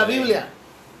solamente la Biblia,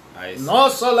 no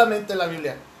solamente la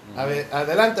Biblia. A ver,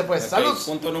 adelante pues. Salud.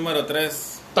 Punto número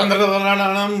 3.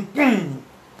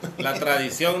 La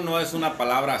tradición no es una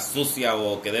palabra sucia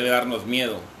o que debe darnos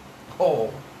miedo.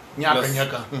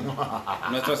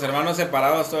 Nuestros hermanos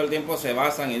separados todo el tiempo se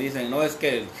basan y dicen, no, es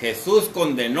que Jesús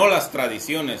condenó las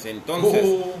tradiciones, entonces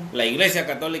la iglesia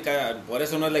católica, por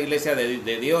eso no es la iglesia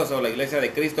de Dios o la iglesia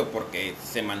de Cristo, porque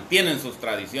se mantienen sus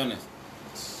tradiciones.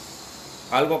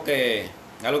 Algo que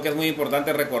es muy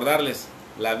importante recordarles,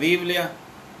 la Biblia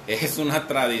es una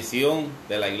tradición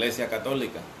de la iglesia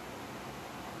católica.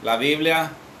 La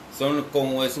Biblia es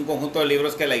un conjunto de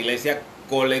libros que la iglesia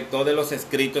colectó de los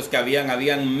escritos que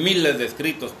habían miles de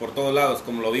escritos por todos lados,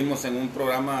 como lo vimos en un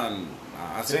programa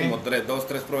hace como 3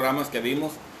 programas que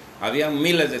vimos, habían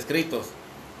miles de escritos,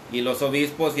 y los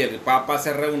obispos y el Papa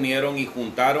se reunieron y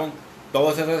juntaron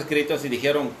todos esos escritos y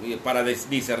dijeron para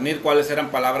discernir cuáles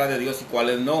eran palabras de Dios y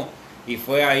cuáles no, y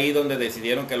fue ahí donde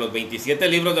decidieron que los 27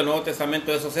 libros del Nuevo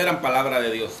Testamento, esos eran palabra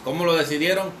de Dios. ¿Cómo lo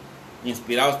decidieron?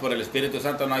 Inspirados por el Espíritu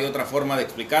Santo, no hay otra forma de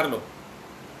explicarlo.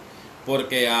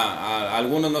 Porque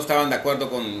algunos no estaban de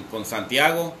acuerdo con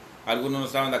Santiago, algunos no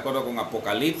estaban de acuerdo con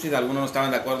Apocalipsis, algunos no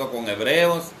estaban de acuerdo con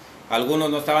Hebreos,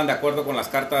 algunos no estaban de acuerdo con las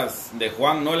cartas de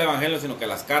Juan, no el Evangelio, sino que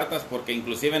las cartas, porque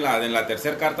inclusive en la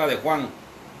tercera carta de Juan,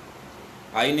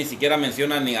 ahí ni siquiera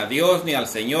menciona ni a Dios, ni al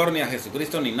Señor, ni a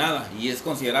Jesucristo, ni nada, y es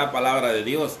considerada palabra de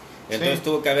Dios. Entonces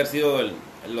tuvo que haber sido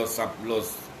los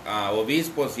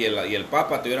obispos y el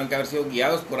Papa tuvieron que haber sido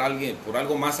guiados por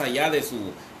algo más allá de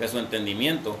su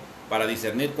entendimiento, para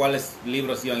discernir cuáles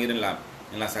libros iban a ir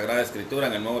en la Sagrada Escritura,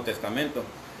 en el Nuevo Testamento.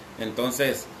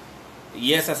 Entonces,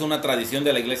 y esa es una tradición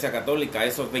de la Iglesia Católica,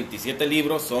 esos 27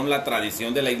 libros son la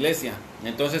tradición de la Iglesia.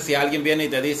 Entonces, si alguien viene y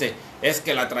te dice, es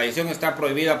que la tradición está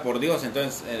prohibida por Dios,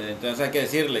 entonces hay que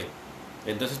decirle,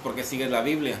 entonces, ¿por qué sigues la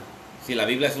Biblia? Si la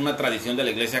Biblia es una tradición de la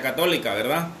Iglesia Católica,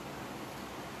 ¿verdad?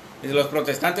 Y los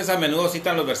protestantes a menudo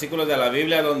citan los versículos de la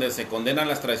Biblia donde se condenan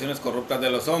las tradiciones corruptas de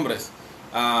los hombres.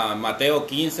 Mateo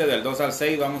 15 del 2 al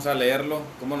 6, vamos a leerlo.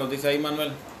 ¿Cómo nos dice ahí,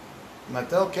 Manuel?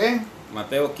 ¿Mateo qué?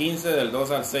 Mateo 15 del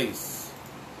 2 al 6.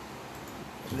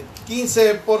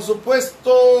 15, por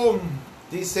supuesto,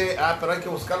 dice, pero hay que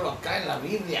buscarlo acá en la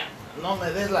Biblia. No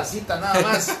me des la cita nada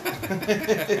más.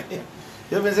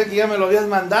 Yo pensé que ya me lo habías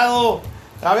mandado.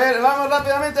 A ver, vamos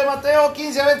rápidamente, Mateo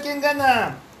 15, a ver quién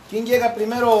gana. ¿Quién llega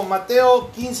primero? Mateo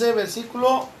 15,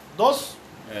 versículo 2.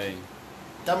 Hey.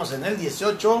 Estamos en el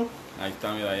 18. Ahí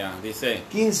está, mira ya, dice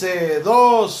 15,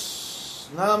 2.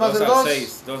 nada más 2 el al 2.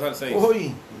 6, 2 al 6.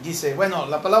 Uy, dice, bueno,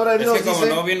 la palabra de Dios Es que como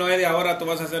dice, no vino Eddie ahora, tú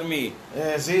vas a ser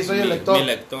sí, soy el lector. mi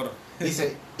lector.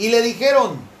 Dice, y le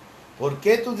dijeron, ¿por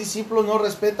qué tus discípulos no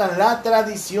respetan la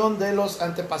tradición de los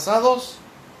antepasados?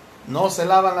 ¿No se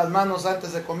lavan las manos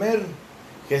antes de comer?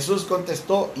 Jesús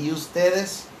contestó, ¿y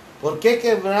ustedes? ¿Por qué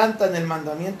quebrantan el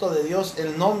mandamiento de Dios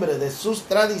en nombre de sus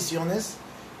tradiciones?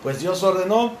 Pues Dios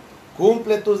ordenó,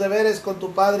 cumple tus deberes con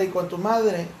tu padre y con tu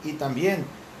madre, y también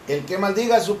el que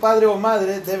maldiga a su padre o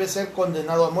madre debe ser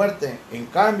condenado a muerte. En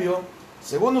cambio,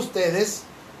 según ustedes,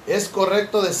 es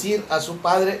correcto decir a su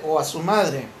padre o a su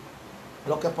madre,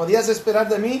 lo que podías esperar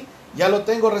de mí, ya lo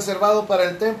tengo reservado para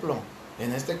el templo.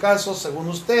 En este caso, según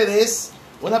ustedes,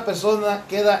 una persona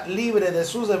queda libre de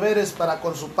sus deberes para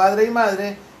con su padre y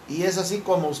madre, y es así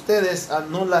como ustedes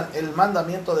anulan el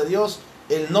mandamiento de Dios,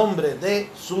 el nombre de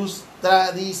sus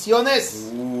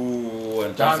tradiciones.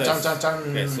 Entonces Chan, chan, chan,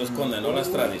 chan. Jesús condenó las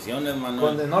tradiciones, Manuel.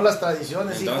 Condenó las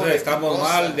tradiciones. Entonces hijo de estamos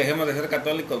cosa. mal, dejemos de ser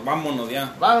católicos, vámonos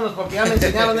ya. Vámonos, porque ya me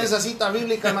enseñaron esa cita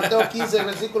bíblica en Mateo 15,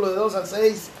 versículo de 2 al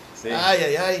 6. Sí. Ay,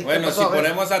 ay, ay. Bueno, pasó? si A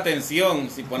ver.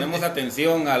 ponemos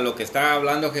atención a lo que está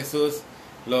hablando Jesús,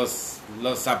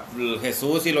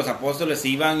 Jesús y los apóstoles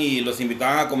iban y los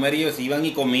invitaban a comer, y ellos iban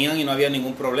y comían y no había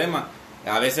ningún problema.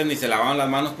 A veces ni se lavaban las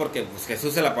manos porque pues,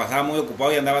 Jesús se la pasaba muy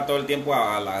ocupado y andaba todo el tiempo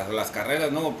a las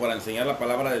carreras, ¿no? Para enseñar la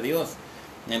palabra de Dios.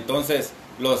 Entonces,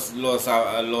 los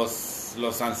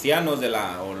ancianos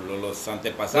los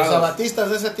antepasados, Los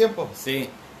sabatistas de ese tiempo. sí,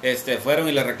 fueron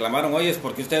y le reclamaron, oye,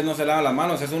 ¿por qué ustedes no se lavan las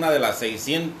manos? Es una de las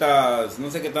 600,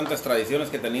 no sé qué tantas tradiciones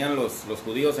que tenían los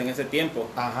judíos en ese tiempo.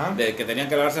 Ajá. De que tenían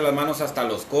que lavarse las manos hasta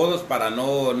los codos para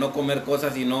no comer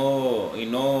cosas y no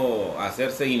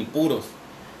hacerse impuros.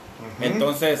 Ujú.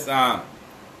 Entonces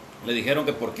le dijeron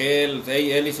que por qué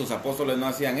él y sus apóstoles no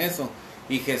hacían eso.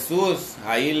 Y Jesús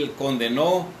ahí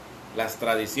condenó las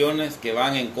tradiciones que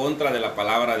van en contra de la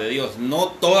palabra de Dios. No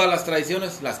todas las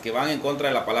tradiciones, las que van en contra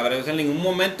de la palabra de Dios. En ningún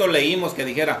momento leímos que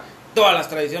dijera todas las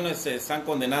tradiciones están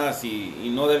condenadas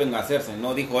y no deben hacerse.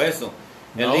 No dijo eso.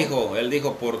 No. Él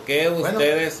dijo, ¿por qué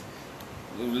ustedes?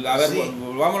 A ver, Sí.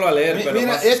 Vámonos a leer. Pero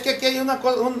Mira, más... es que aquí hay una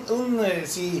cosa,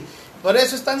 sí, por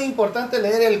eso es tan importante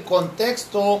leer el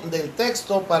contexto del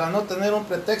texto para no tener un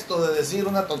pretexto de decir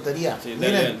una tontería. Sí,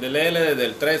 Miren, léele desde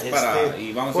el 3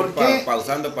 y vamos a ir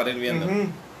pausando para ir viendo. uh-huh.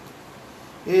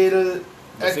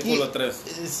 Versículo aquí, 3.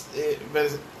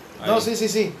 No, Ahí.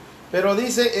 sí, pero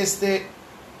dice,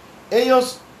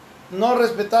 ellos no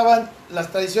respetaban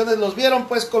las tradiciones, los vieron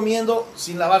pues comiendo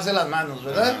sin lavarse las manos,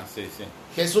 ¿verdad? Ah, sí.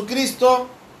 Jesucristo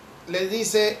les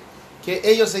dice que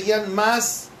ellos seguían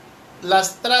más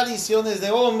las tradiciones de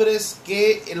hombres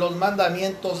que los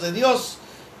mandamientos de Dios,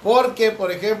 porque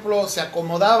por ejemplo se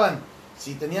acomodaban,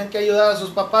 si tenían que ayudar a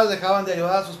sus papás dejaban de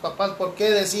ayudar a sus papás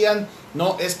porque decían,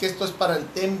 no, es que esto es para el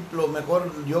templo,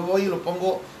 mejor yo voy y lo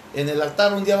pongo en el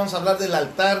altar. Un día vamos a hablar del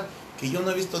altar, que yo no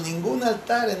he visto ningún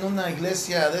altar en una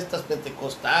iglesia de estas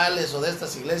pentecostales o de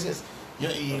estas iglesias,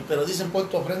 pero dicen pon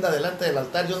tu ofrenda delante del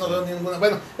altar, yo no veo ninguna.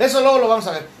 Bueno, eso luego lo vamos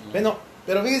a ver. Bueno,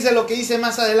 pero fíjense lo que dice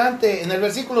más adelante, en el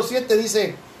versículo 7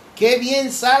 dice, qué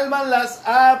bien salvan las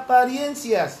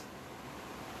apariencias.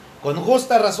 Con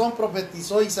justa razón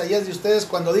profetizó Isaías de ustedes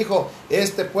cuando dijo,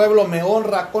 este pueblo me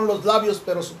honra con los labios,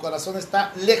 pero su corazón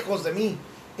está lejos de mí.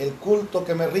 El culto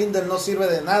que me rinden no sirve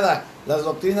de nada. Las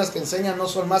doctrinas que enseñan no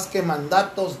son más que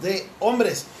mandatos de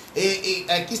hombres.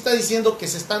 Aquí está diciendo que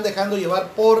se están dejando llevar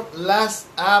por las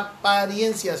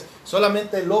apariencias,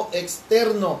 solamente lo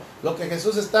externo. Lo que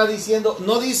Jesús está diciendo,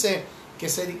 no dice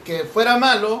que fuera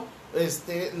malo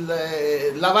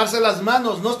lavarse las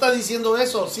manos, no está diciendo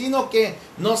eso, sino que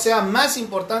no sea más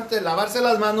importante lavarse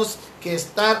las manos que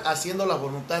estar haciendo la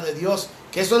voluntad de Dios,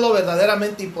 que eso es lo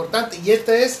verdaderamente importante. Y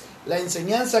esta es la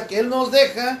enseñanza que Él nos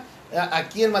deja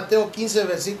aquí en Mateo 15,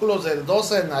 versículos del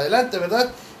 12 en adelante, ¿verdad?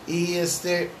 Y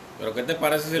Pero ¿qué te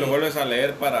parece si lo vuelves a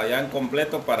leer para ya en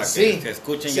completo, para que se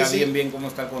escuchen bien cómo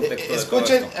está el contexto?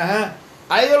 Escuchen, de todo esto? ajá.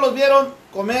 A ellos los vieron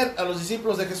comer, a los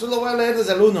discípulos de Jesús, lo voy a leer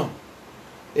desde el 1.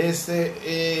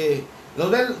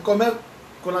 Los ven comer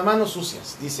con las manos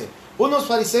sucias. Dice, unos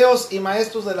fariseos y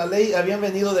maestros de la ley habían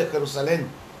venido de Jerusalén.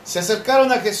 Se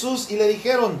acercaron a Jesús y le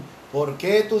dijeron, ¿por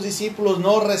qué tus discípulos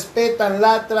no respetan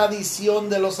la tradición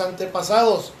de los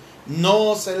antepasados?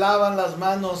 No se lavan las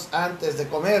manos antes de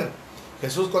comer.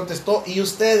 Jesús contestó, ¿y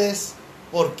ustedes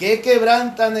por qué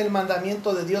quebrantan el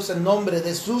mandamiento de Dios en nombre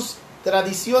de sus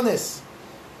tradiciones?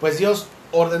 Pues Dios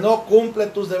ordenó, cumple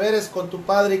tus deberes con tu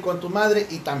padre y con tu madre,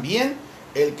 y también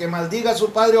el que maldiga a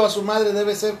su padre o a su madre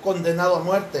debe ser condenado a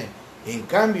muerte. En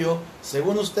cambio,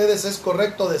 según ustedes es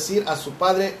correcto decir a su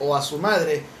padre o a su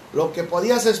madre, lo que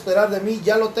podías esperar de mí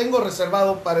ya lo tengo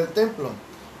reservado para el templo.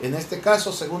 En este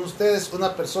caso, según ustedes,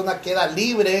 una persona queda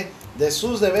libre de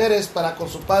sus deberes para con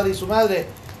su padre y su madre.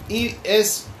 Y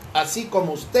es así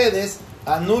como ustedes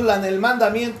anulan el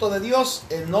mandamiento de Dios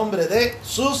en nombre de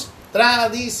sus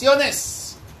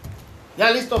tradiciones.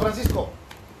 Ya listo, Francisco.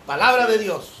 Palabra de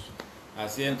Dios.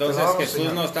 Así, entonces Jesús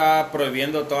Señor. no está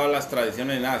prohibiendo todas las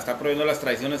tradiciones ni nada, está prohibiendo las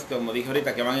tradiciones, como dije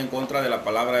ahorita, que van en contra de la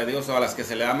palabra de Dios, o a las que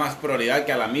se le da más prioridad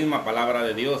que a la misma palabra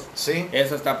de Dios. Sí.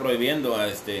 Eso está prohibiendo,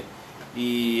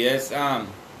 y es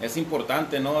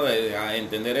importante, ¿no?, de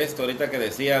entender esto. Ahorita que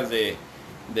decías de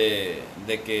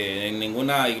que en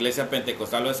ninguna iglesia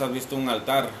pentecostal has visto un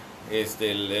altar.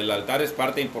 El altar es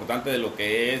parte importante de lo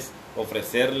que es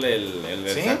ofrecerle el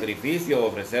 ¿Sí? sacrificio,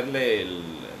 ofrecerle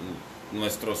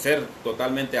nuestro ser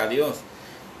totalmente a Dios.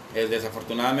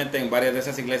 Desafortunadamente en varias de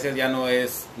esas iglesias ya no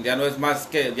es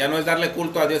darle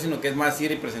culto a Dios, sino que es más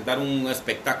ir y presentar un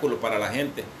espectáculo para la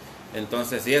gente.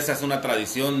 Entonces, sí, esa es una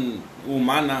tradición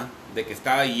humana de que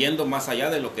está yendo más allá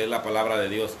de lo que es la palabra de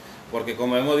Dios. Porque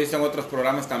como hemos visto en otros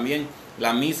programas también,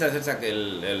 la misa es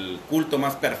el culto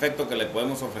más perfecto que le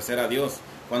podemos ofrecer a Dios.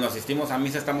 Cuando asistimos a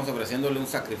misa estamos ofreciéndole un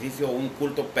sacrificio, un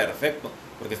culto perfecto,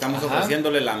 porque estamos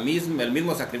ofreciéndole el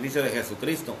mismo sacrificio de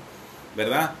Jesucristo,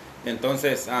 ¿verdad?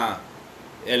 Entonces,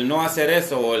 el no hacer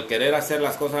eso, o el querer hacer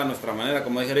las cosas a nuestra manera,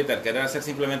 como dije ahorita, el querer hacer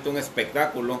simplemente un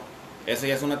espectáculo, eso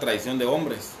ya es una tradición de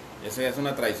hombres. Esa es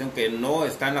una tradición que no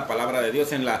está en la palabra de Dios.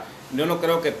 Yo no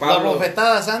creo que Pablo... La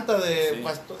bofetada santa de,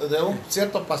 Sí. de un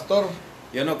cierto pastor.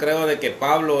 Yo no creo de que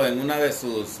Pablo en una de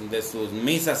sus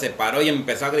misas se paró y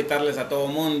empezó a gritarles a todo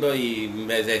mundo y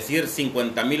decir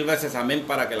 50,000 veces amén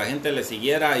para que la gente le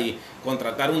siguiera, y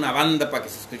contratar una banda para que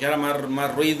se escuchara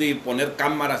más ruido y poner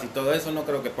cámaras y todo eso. No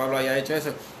creo que Pablo haya hecho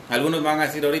eso. Algunos van a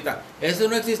decir ahorita, eso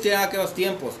no existía en aquellos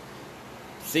tiempos.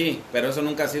 Sí, pero eso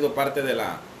nunca ha sido parte de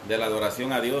la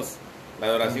adoración a Dios. La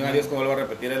adoración a Dios, como vuelvo a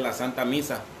repetir, es la Santa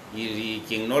Misa. Y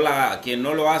quien no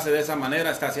lo hace de esa manera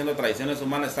está haciendo tradiciones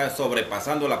humanas, está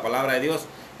sobrepasando la palabra de Dios,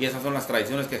 y esas son las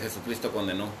tradiciones que Jesucristo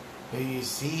condenó. Y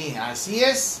sí, así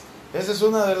es. Esa es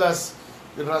una de las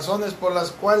razones por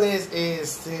las cuales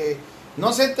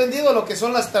no se ha entendido lo que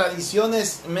son las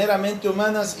tradiciones meramente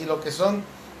humanas y lo que son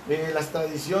las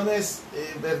tradiciones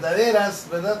verdaderas,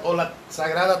 ¿verdad? O la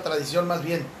sagrada tradición, más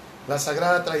bien, la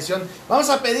sagrada tradición. Vamos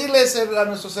a pedirles a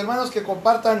nuestros hermanos que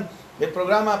compartan el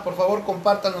programa. Por favor,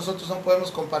 compartan, nosotros no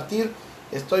podemos compartir.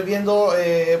 Estoy viendo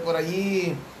por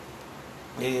allí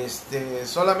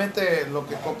solamente lo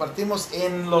que compartimos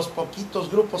en los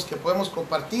poquitos grupos que podemos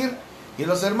compartir, y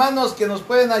los hermanos que nos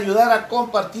pueden ayudar a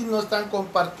compartir no están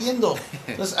compartiendo.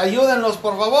 Entonces ayúdenlos,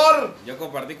 por favor. Yo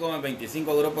compartí como en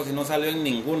 25 grupos y no salió en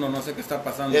ninguno, no sé qué está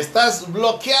pasando. Estás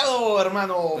bloqueado,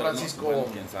 hermano Pero Francisco. bueno,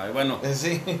 quién sabe. Bueno,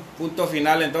 Sí. punto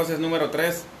final entonces, número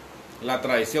 3. La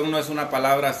traición no es una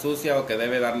palabra sucia o que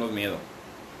debe darnos miedo.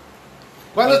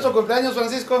 ¿Cuándo es tu cumpleaños,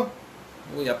 Francisco?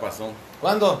 Ya pasó.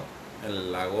 ¿Cuándo?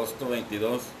 El agosto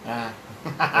 22. Ah.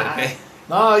 ¿Por qué?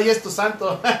 No, y es tu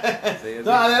santo. Sí,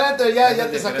 No, adelante, ya te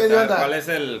diferente. saqué de onda. ¿Cuál es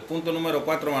el punto número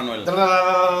 4, Manuel?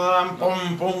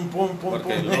 Pum, pum, pum, pum,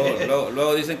 Porque pum.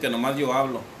 luego dicen que nomás yo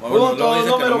hablo. Punto luego dicen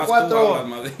que número nomás 4. tú hablas,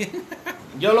 más bien.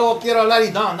 Yo luego quiero hablar y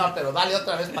no, pero dale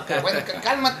otra vez para que, bueno,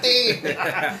 cálmate.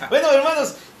 Bueno,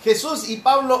 hermanos, Jesús y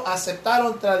Pablo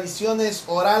aceptaron tradiciones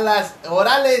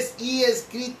orales y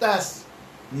escritas,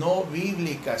 no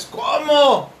bíblicas.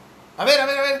 ¿Cómo? A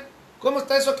ver, ¿cómo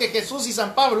está eso que Jesús y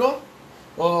San Pablo,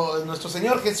 o nuestro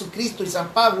Señor Jesucristo y San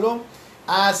Pablo,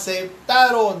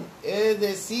 aceptaron, es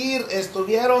decir,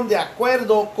 estuvieron de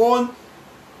acuerdo con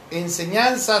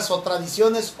enseñanzas o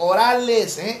tradiciones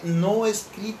orales, no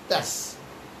escritas?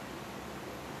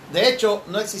 De hecho,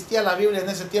 no existía la Biblia en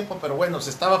ese tiempo, pero bueno, se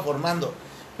estaba formando.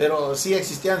 Pero sí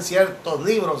existían ciertos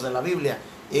libros de la Biblia.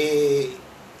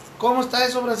 ¿Cómo está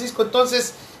eso, Francisco?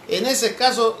 Entonces, en ese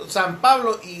caso, San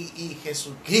Pablo y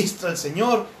Jesucristo, el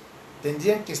Señor,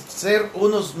 tendrían que ser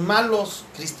unos malos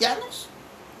cristianos.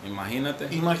 Imagínate.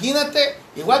 Imagínate,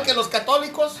 igual que los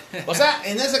católicos. O sea,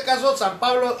 en ese caso, San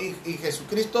Pablo y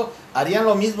Jesucristo harían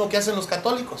lo mismo que hacen los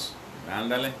católicos.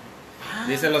 Ándale.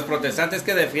 Dice, los protestantes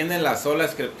que defienden la sola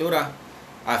escritura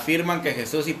afirman que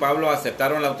Jesús y Pablo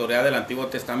aceptaron la autoridad del Antiguo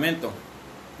Testamento.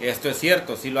 Esto es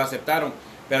cierto, sí lo aceptaron,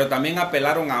 pero también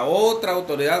apelaron a otra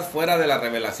autoridad fuera de la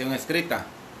revelación escrita.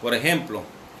 Por ejemplo,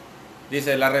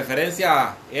 dice, la referencia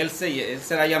a él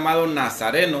será llamado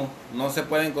Nazareno no se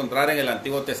puede encontrar en el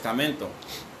Antiguo Testamento.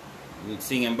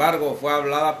 Sin embargo, fue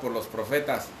hablada por los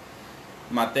profetas.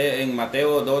 En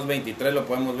Mateo 2:23 lo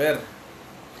podemos ver.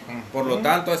 Por lo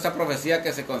tanto, esta profecía,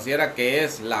 que se considera que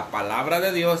es la palabra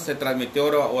de Dios, se transmitió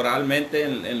oralmente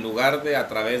en lugar de a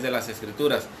través de las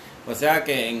escrituras. O sea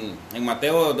que en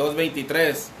Mateo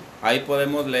 2:23 ahí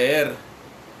podemos leer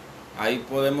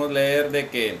de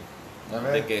que A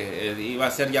ver. iba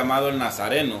a ser llamado el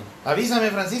Nazareno.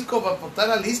 Avísame, Francisco, para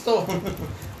estar listo.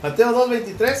 Mateo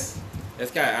 2:23.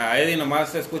 Es que a Eddie nomás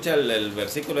se escucha el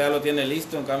versículo, ya lo tiene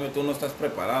listo, en cambio tú no estás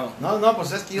preparado. No,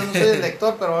 pues es que yo no soy el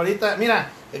lector, pero ahorita,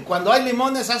 mira, cuando hay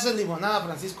limones haces limonada,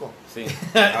 Francisco. Sí.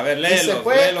 A ver, Y léelo, se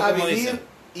fue léelo a como vivir, dice.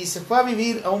 y se fue a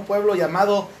vivir a un pueblo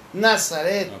llamado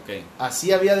Nazaret. Ok.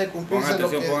 Así había de cumplirse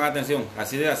Pongan atención.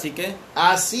 Así que,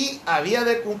 así había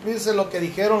de cumplirse lo que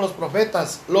dijeron los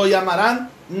profetas. Lo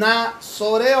llamarán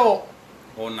Nazoreo.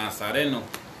 o Nazareno.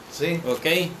 Sí. Ok.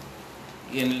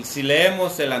 Y si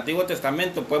leemos el Antiguo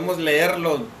Testamento, podemos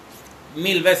leerlo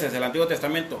 1000 veces el Antiguo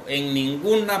Testamento. En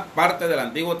ninguna parte del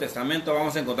Antiguo Testamento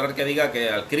vamos a encontrar que diga que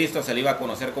al Cristo se le iba a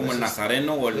conocer como el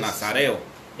Nazareno o el Nazareo.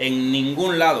 En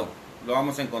ningún lado lo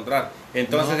vamos a encontrar.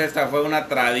 Entonces esta fue una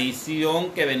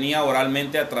tradición que venía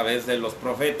oralmente a través de los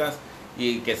profetas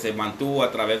y que se mantuvo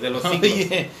a través de los siglos.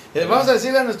 Oye, vamos a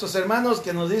decirle a nuestros hermanos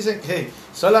que nos dicen que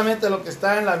solamente lo que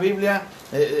está en la Biblia,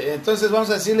 entonces vamos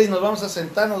a decirle y nos vamos a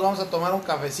sentar, nos vamos a tomar un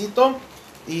cafecito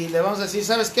y le vamos a decir,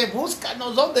 ¿sabes qué?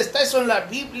 Búscanos, ¿dónde está eso en la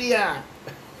Biblia?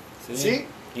 ¿Sí?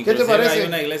 ¿Qué te Inclusive parece? hay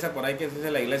una iglesia por ahí que se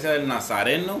dice la iglesia del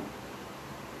Nazareno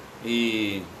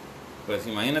y pues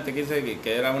imagínate que dice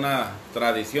que era una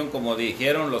tradición como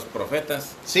dijeron los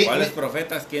profetas. Sí, ¿Cuáles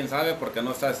profetas? ¿Quién sabe? Porque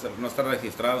no está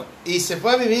registrado. Y se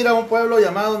fue a vivir a un pueblo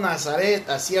llamado Nazaret,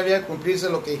 así había de cumplirse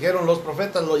lo que dijeron los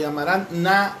profetas, lo llamarán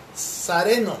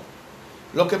Nazareno.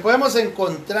 Lo que podemos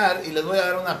encontrar, y les voy a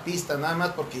dar una pista nada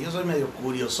más porque yo soy medio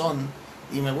curiosón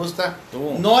y me gusta,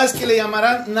 no es que le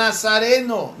llamarán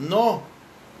Nazareno, no.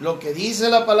 Lo que dice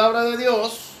la palabra de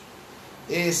Dios,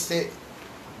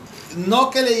 no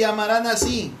que le llamarán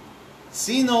así,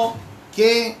 sino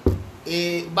que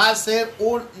va a ser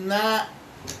un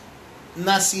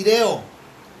nazireo.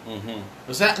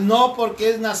 O sea, no porque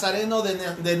es nazareno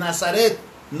de Nazaret,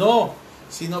 no,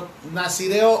 sino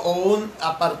nazireo o un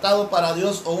apartado para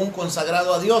Dios o un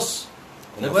consagrado a Dios.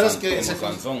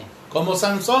 Como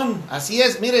Sansón, así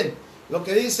es, miren lo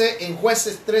que dice en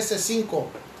Jueces 13:5.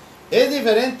 Es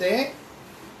diferente, ¿eh?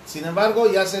 Sin embargo,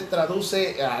 ya se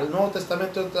traduce al Nuevo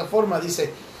Testamento de otra forma.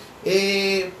 Dice,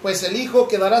 pues el hijo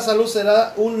que darás a luz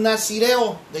será un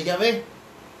nazireo de Yahvé.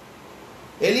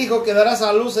 El hijo que darás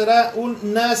a luz será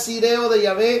un nazireo de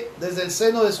Yahvé desde el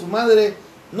seno de su madre.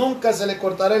 Nunca se le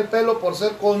cortará el pelo por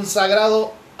ser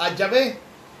consagrado a Yahvé.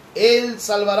 Él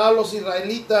salvará a los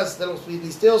israelitas de los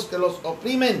filisteos que los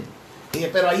oprimen.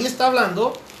 Pero ahí está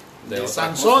hablando de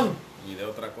Sansón. Y de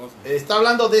otra cosa. Está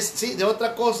hablando de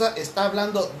otra cosa, está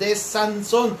hablando de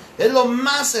Sansón. Es lo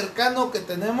más cercano que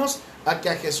tenemos a que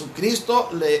a Jesucristo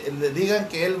le digan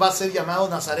que él va a ser llamado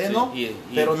Nazareno, sí,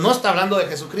 pero no está hablando de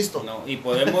Jesucristo. No, y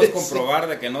podemos comprobar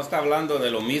de que no está hablando de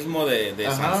lo mismo de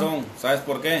Sansón. ¿Sabes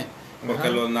por qué?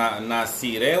 Porque los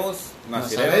nazireos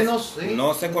sí,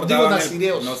 no se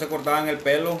cortaban el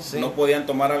pelo, sí, no podían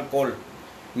tomar alcohol,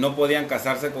 no podían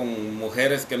casarse con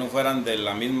mujeres que no fueran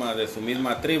de su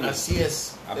misma tribu. Así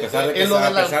es. A pesar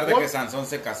de que Sansón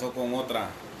se casó con otra.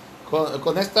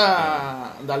 Con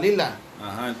esta Dalila.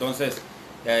 Ajá, entonces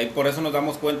por eso nos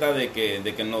damos cuenta de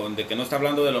que no está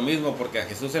hablando de lo mismo, porque a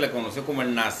Jesús se le conoció como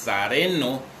el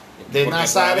Nazareno de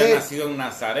Nazaret, había nacido en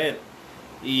Nazaret.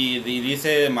 Y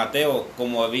dice Mateo,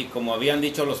 como habían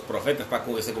dicho los profetas, para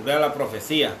que se cumpliera la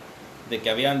profecía de que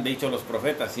habían dicho los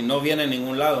profetas, y no viene en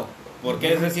ningún lado. ¿Por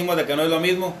qué decimos de que no es lo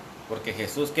mismo? Porque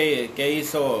Jesús, ¿qué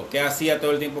hizo? ¿Qué hacía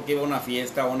todo el tiempo que iba a una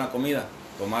fiesta o una comida?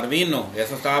 Tomar vino.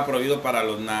 Eso estaba prohibido para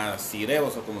los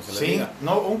nazireos, o como se les diga.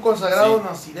 No, un consagrado sí,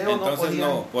 nazireo entonces, no podía.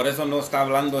 No, por eso no está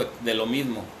hablando de lo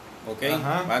mismo. ¿Ok?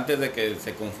 Ajá. Antes de que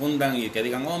se confundan y que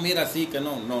digan, oh, mira, sí, que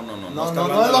no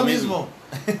es lo mismo.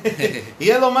 Y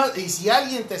es lo más, y si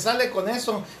alguien te sale con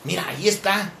eso, mira, ahí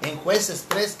está, en Jueces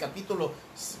 3, capítulo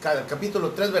 3, capítulo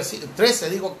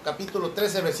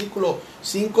 13, versículo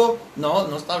 5,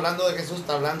 no está hablando de Jesús,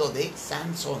 está hablando de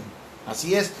Sansón.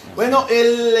 Así es. Bueno,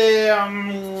 ¿qué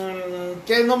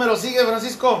número sigue,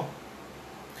 Francisco?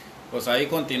 Pues ahí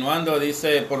continuando,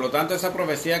 dice, por lo tanto esa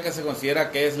profecía que se considera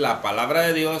que es la palabra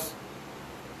de Dios,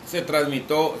 se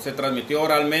transmitió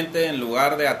oralmente en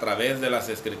lugar de a través de las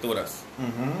escrituras.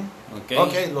 Ok,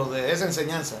 lo de esa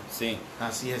enseñanza. Sí.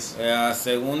 Así es.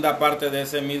 Segunda parte de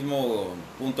ese mismo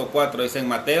punto 4, dice en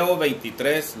Mateo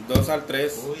 23, 2 al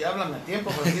 3. Uy, háblame a tiempo,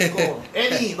 Francisco.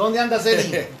 Eli, ¿dónde andas,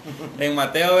 Eli? En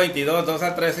Mateo 22, 2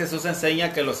 al 3, Jesús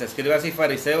enseña que los escribas y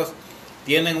fariseos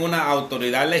tienen una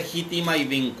autoridad legítima y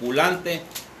vinculante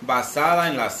basada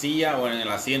en la silla o en el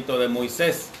asiento de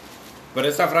Moisés. Pero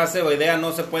esta frase o idea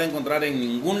no se puede encontrar en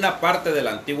ninguna parte del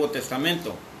Antiguo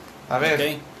Testamento. A ver.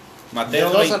 ¿Okay? Mateo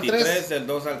Del 2 al 23, 3. del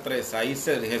 2 al 3. Ahí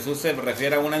Jesús se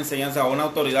refiere a una enseñanza, a una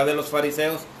autoridad de los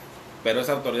fariseos, pero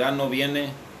esa autoridad no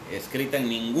viene escrita en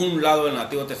ningún lado del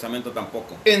Antiguo Testamento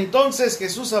tampoco. Entonces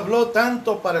Jesús habló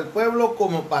tanto para el pueblo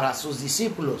como para sus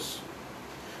discípulos.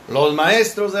 Los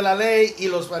maestros de la ley y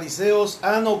los fariseos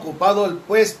han ocupado el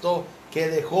puesto que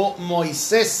dejó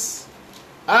Moisés.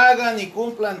 Hagan y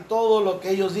cumplan todo lo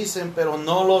que ellos dicen, pero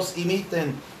no los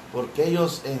imiten, porque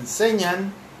ellos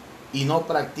enseñan y no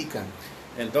practican.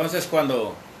 Entonces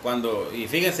y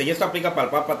fíjense, y esto aplica para el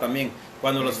Papa también,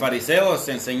 cuando los fariseos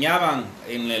enseñaban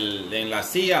en la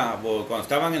silla, o cuando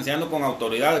estaban enseñando con la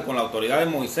autoridad de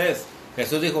Moisés,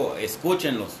 Jesús dijo,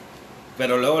 escúchenlos,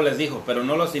 pero luego les dijo, pero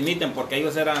no los imiten, porque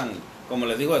ellos eran, como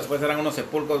les dijo después, eran unos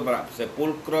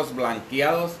sepulcros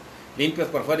blanqueados, limpios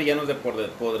por fuera y llenos de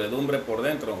podredumbre por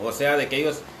dentro. O sea, de que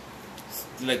ellos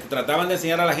le trataban de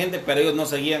enseñar a la gente, pero ellos no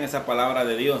seguían esa palabra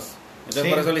de Dios. Entonces, sí,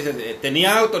 por eso le dice,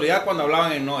 tenía autoridad cuando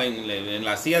hablaban en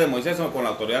la silla de Moisés, o con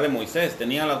la autoridad de Moisés,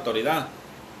 tenían la autoridad,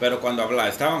 pero cuando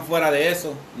estaban fuera de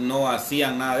eso, no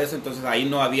hacían nada de eso, entonces ahí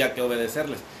no había que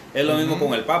obedecerles. Es lo mismo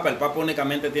con el Papa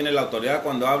únicamente tiene la autoridad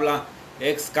cuando habla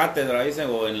ex cátedra, dice,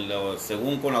 o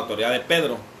según con la autoridad de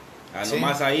Pedro, sí,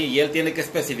 nomás ahí, y él tiene que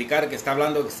especificar que está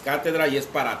hablando ex cátedra y es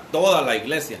para toda la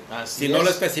iglesia. Si no lo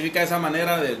especifica de esa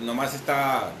manera, nomás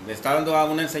está dando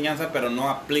una enseñanza, pero no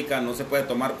aplica, no se puede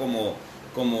tomar como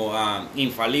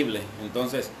infalible.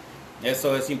 Entonces,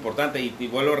 eso es importante, y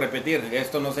vuelvo a repetir,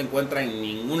 esto no se encuentra en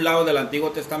ningún lado del Antiguo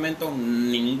Testamento,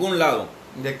 ningún lado.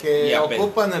 De que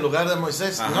ocupan el lugar de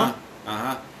Moisés, ajá, ¿no?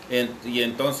 Ajá. Y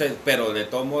entonces, pero de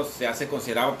todos modos se hace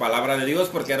considerado palabra de Dios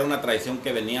porque era una tradición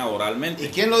que venía oralmente. ¿Y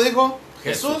quién lo dijo?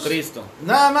 Jesús. Jesucristo.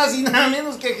 Nada más y nada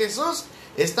menos que Jesús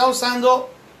está usando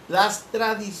las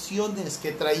tradiciones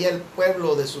que traía el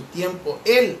pueblo de su tiempo.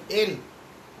 Él,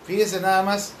 fíjese nada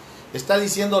más, está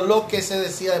diciendo lo que se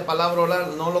decía de palabra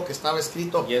oral, no lo que estaba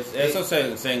escrito. Y eso sí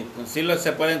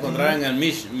se puede encontrar en el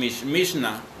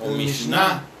Mishnah o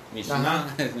Mishnah.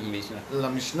 Mishnah. La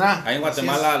Mishnah. Ahí en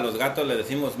Guatemala a los gatos le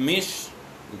decimos Mish,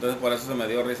 entonces por eso se me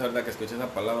dio risa ahorita que escuché esa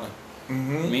palabra.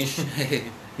 Mishnah, sí,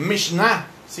 Mishnah.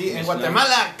 En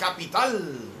Guatemala,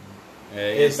 capital.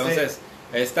 Entonces,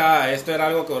 esto era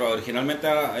algo que originalmente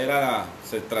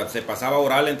se pasaba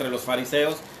oral entre los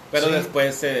fariseos, pero sí,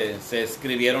 después se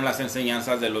escribieron las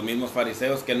enseñanzas de los mismos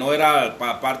fariseos, que no era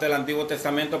parte del Antiguo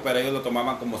Testamento, pero ellos lo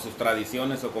tomaban como sus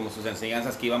tradiciones o como sus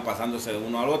enseñanzas que iban pasándose de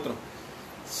uno al otro.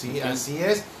 Sí, así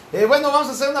es. Bueno, vamos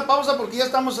a hacer una pausa porque ya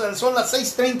son las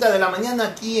 6:30 de la mañana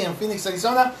aquí en Phoenix,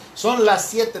 Arizona. Son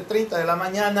las 7:30 de la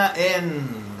mañana en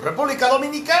República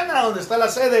Dominicana, donde está la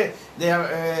sede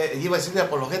iba a decir de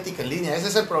Apologética en Línea. Ese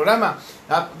es el programa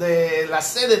de la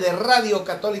sede de Radio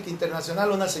Católica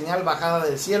Internacional, una señal bajada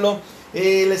del cielo.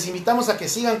 Les invitamos a que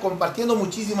sigan compartiendo.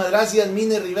 Muchísimas gracias,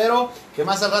 Mine Rivero, que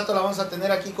más al rato la vamos a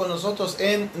tener aquí con nosotros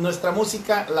en nuestra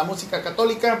música, la música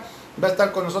católica. Va a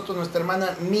estar con nosotros nuestra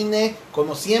hermana Mine,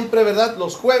 como siempre, ¿verdad?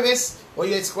 Los jueves.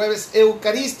 Hoy es jueves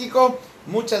eucarístico.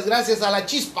 Muchas gracias a la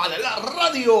chispa de la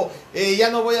radio. Ya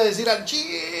no voy a decir al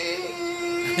chispa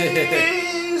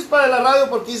de la radio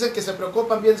porque dicen que se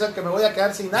preocupan, piensan que me voy a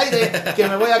quedar sin aire, que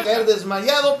me voy a caer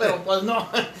desmayado, pero pues no.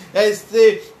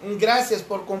 Gracias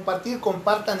por compartir.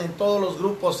 Compartan en todos los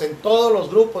grupos,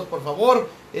 por favor.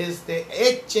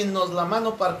 Échenos la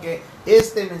mano para que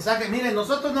este mensaje, miren,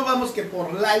 nosotros no vamos que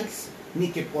por likes, ni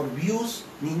que por views,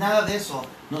 ni nada de eso.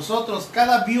 Nosotros,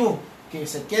 cada view que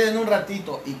se queden un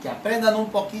ratito y que aprendan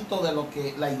un poquito de lo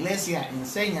que la iglesia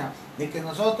enseña, de que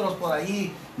nosotros por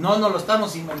ahí no nos lo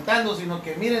estamos inventando, sino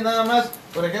que miren nada más,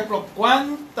 por ejemplo,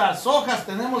 cuántas hojas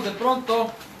tenemos de pronto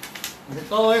de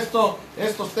todo esto,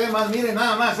 estos temas. Miren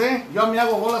nada más, yo me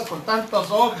hago bolas con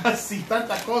tantas hojas y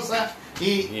tanta cosa.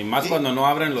 Y más cuando no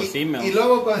abren los emails. Y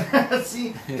luego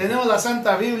sí, tenemos la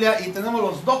Santa Biblia y tenemos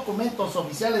los documentos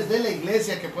oficiales de la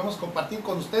iglesia que podemos compartir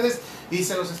con ustedes y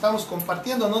se los estamos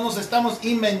compartiendo. No nos estamos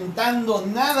inventando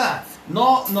nada.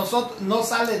 No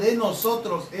sale de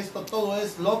nosotros. Esto todo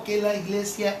es lo que la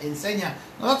iglesia enseña.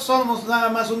 Nosotros somos nada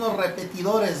más unos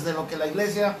repetidores de lo que la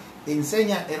iglesia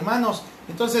enseña, hermanos.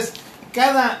 Entonces,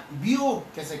 cada view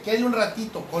que se quede un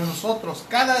ratito con nosotros,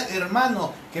 cada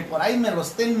hermano que por ahí me lo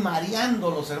estén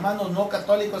mareando, los hermanos no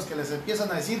católicos que les empiezan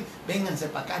a decir, vénganse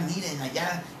para acá, miren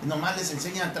allá, nomás les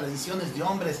enseñan tradiciones de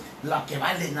hombres, lo que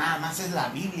vale nada más es la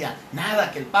Biblia,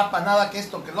 nada que el Papa, nada que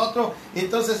esto, que el otro.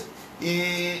 Entonces,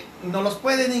 no los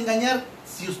pueden engañar.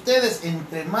 Si ustedes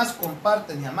entre más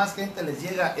comparten y a más gente les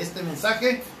llega este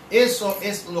mensaje, eso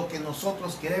es lo que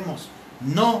nosotros queremos.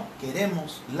 No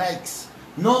queremos likes.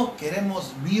 No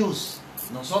queremos views,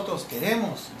 nosotros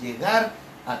queremos llegar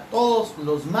a todos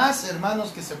los más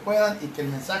hermanos que se puedan, y que el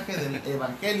mensaje del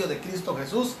Evangelio de Cristo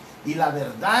Jesús y la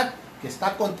verdad que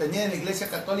está contenida en la Iglesia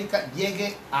Católica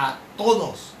llegue a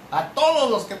todos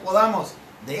los que podamos.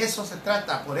 De eso se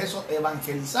trata, por eso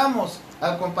evangelizamos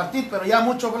al compartir, pero ya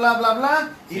mucho bla bla bla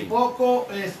y sí.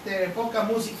 Poca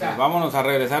música. Sí, vámonos a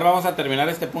regresar, vamos a terminar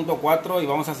este punto 4 y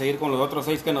vamos a seguir con los otros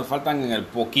 6 que nos faltan en el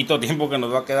poquito tiempo que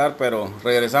nos va a quedar, pero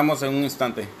regresamos en un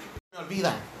instante. No me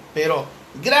olvidan, pero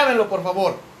grábenlo por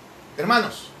favor,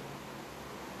 hermanos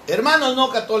no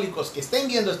católicos que estén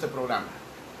viendo este programa,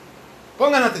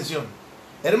 pongan atención.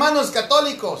 Hermanos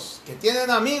católicos que tienen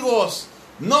amigos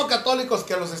no católicos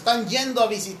que los están yendo a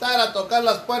visitar, a tocar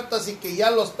las puertas y que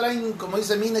ya los traen, como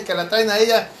dice Mine, que la traen a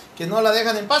ella, que no la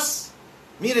dejan en paz.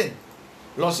 Miren,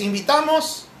 los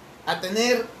invitamos a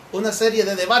tener una serie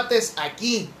de debates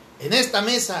aquí, en esta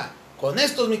mesa, con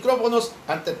estos micrófonos,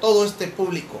 ante todo este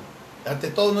público, ante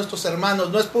todos nuestros hermanos.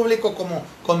 No es público como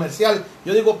comercial,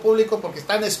 yo digo público porque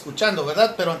están escuchando,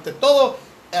 ¿verdad? Pero ante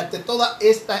toda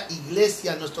esta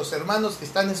iglesia, nuestros hermanos que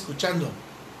están escuchando,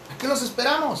 aquí los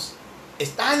esperamos.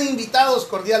 Están invitados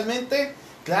cordialmente,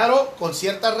 claro, con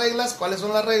ciertas reglas. ¿Cuáles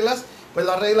son las reglas? Pues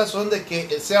las reglas son de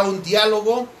que sea un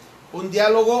diálogo,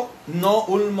 no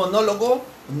un monólogo,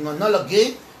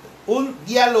 un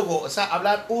diálogo, o sea,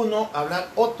 hablar uno, hablar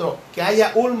otro, que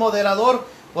haya un moderador,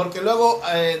 porque luego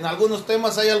en algunos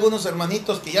temas hay algunos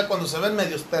hermanitos que ya cuando se ven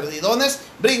medios perdidones,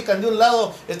 brincan de un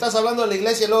lado. Estás hablando de la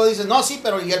iglesia y luego dicen, no, sí,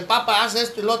 pero y el Papa hace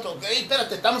esto y lo otro. Hey,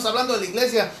 espérate, estamos hablando de la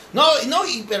iglesia.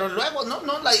 Pero luego,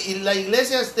 la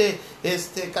iglesia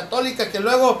católica, que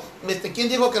luego, ¿quién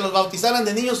dijo que los bautizaran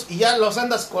de niños? Y ya los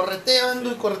andas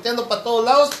correteando para todos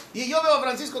lados. Y yo veo a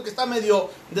Francisco que está medio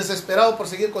desesperado por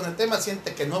seguir con el tema,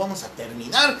 siente que no vamos a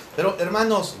terminar. Pero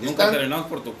hermanos, nunca terminamos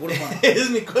por tu culpa. Es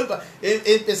mi culpa.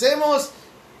 Empecemos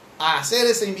a hacer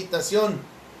esa invitación.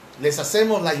 Les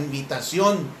hacemos la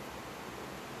invitación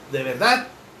de verdad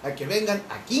a que vengan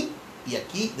aquí, y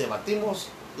aquí debatimos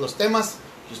los temas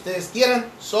que ustedes quieran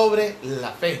sobre la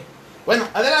fe. Bueno,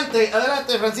 adelante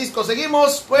Francisco,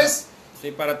 seguimos pues. Sí,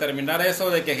 para terminar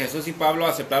eso de que Jesús y Pablo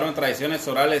aceptaron tradiciones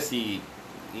orales y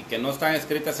que no están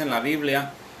escritas en la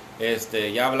Biblia,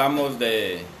 ya hablamos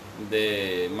de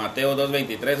Mateo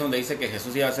 2:23, donde dice que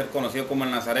Jesús iba a ser conocido como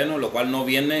el Nazareno, lo cual no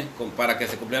viene para que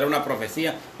se cumpliera una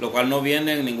profecía, lo cual no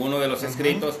viene en ninguno de los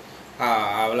escritos.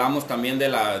 Hablamos también de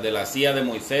la silla de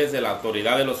Moisés, de la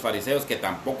autoridad de los fariseos, que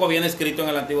tampoco viene escrito en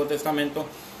el Antiguo Testamento.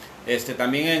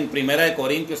 También en 1 de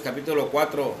Corintios capítulo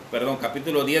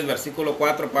 10 versículo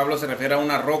 4, Pablo se refiere a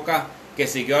una roca que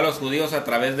siguió a los judíos a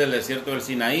través del desierto del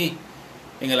Sinaí.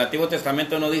 En el Antiguo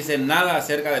Testamento no dice nada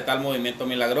acerca de tal movimiento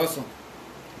milagroso,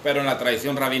 pero en la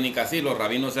tradición rabínica sí. Los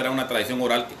rabinos era una tradición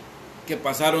oral que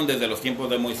pasaron desde los tiempos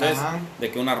de Moisés,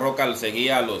 de que una roca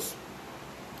seguía a los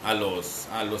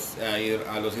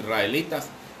israelitas.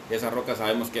 Esa roca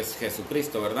sabemos que es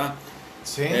Jesucristo, ¿verdad?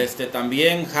 Sí.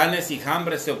 También Janes y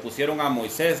Jambres se opusieron a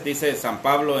Moisés, dice San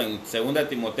Pablo en 2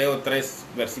 Timoteo 3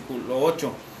 versículo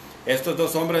 8. Estos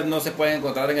dos hombres no se pueden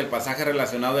encontrar en el pasaje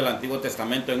relacionado del Antiguo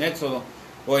Testamento en Éxodo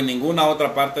o en ninguna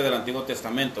otra parte del Antiguo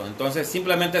Testamento. Entonces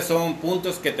simplemente son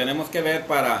puntos que tenemos que ver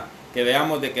para que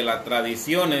veamos de que las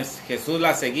tradiciones Jesús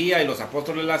las seguía y los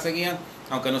apóstoles las seguían,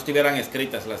 aunque no estuvieran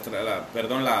escritas,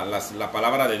 la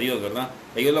palabra de Dios, ¿verdad?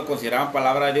 Ellos lo consideraban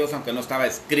palabra de Dios aunque no estaba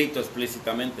escrito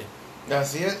explícitamente.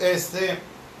 Así es,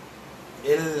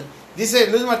 dice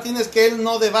Luis Martínez que él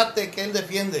no debate, que él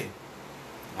defiende.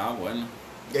 Ah, bueno.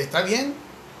 ¿Está bien?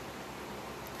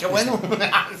 Qué bueno.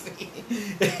 Sí.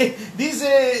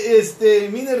 Dice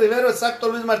Mine Rivero, exacto,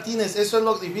 Luis Martínez, eso es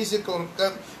lo difícil,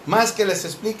 más que les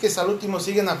expliques, al último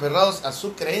siguen aferrados a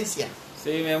su creencia.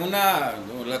 Sí,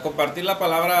 compartir la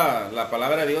palabra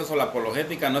de Dios o la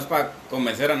apologética no es para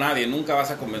convencer a nadie, nunca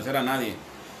vas a convencer a nadie.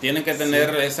 Tienen que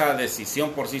tener esa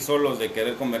decisión por sí solos de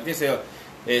querer convertirse.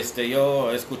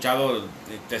 Yo he escuchado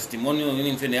testimonios, una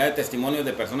infinidad de testimonios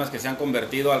de personas que se han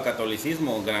convertido al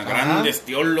catolicismo, grandes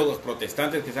teólogos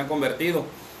protestantes que se han convertido.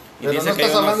 Y pero no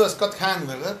estás hablando de Scott Hahn,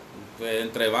 ¿verdad?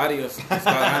 Entre varios, Scott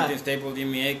Hahn, Staples,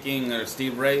 Jimmy Akin,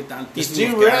 Steve Ray,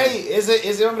 tantísimos. Steve Ray,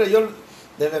 ese hombre,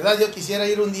 de verdad yo quisiera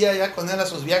ir un día ya con él a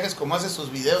sus viajes, como hace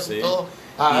sus videos y todo,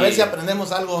 a ver si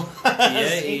aprendemos algo.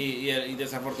 Y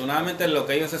desafortunadamente lo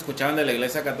que ellos escuchaban de la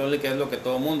iglesia católica es lo que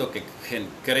todo mundo, que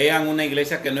crean una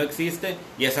iglesia que no existe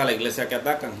y es a la iglesia que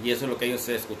atacan, y eso es lo que ellos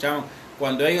escuchaban.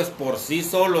 Cuando ellos por sí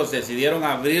solos decidieron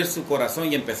abrir su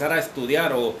corazón y empezar a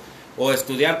estudiar o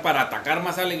estudiar para atacar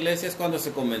más a la iglesia, es cuando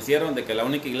se convencieron de que la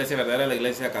única iglesia verdadera era la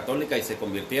iglesia católica y se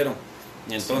convirtieron.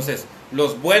 Entonces,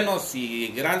 los buenos y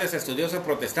grandes estudiosos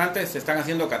protestantes se están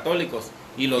haciendo católicos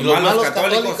y los los malos malos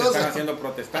católicos se católicos están haciendo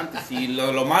protestantes. Y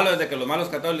lo malo es de que los malos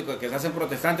católicos que se hacen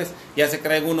protestantes ya se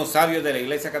creen unos sabios de la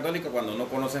iglesia católica cuando no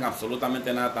conocen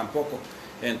absolutamente nada tampoco.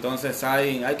 Entonces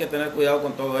hay que tener cuidado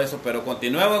con todo eso, pero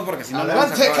continuemos porque si no...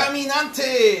 ¡Adelante,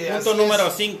 caminante! Punto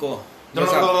número 5.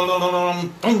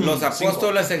 Los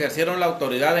apóstoles ejercieron la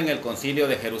autoridad en el concilio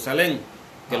de Jerusalén,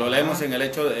 que lo leemos en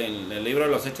el libro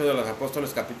de los Hechos de los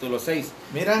Apóstoles, capítulo 6.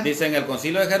 Mira. Dice, en el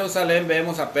concilio de Jerusalén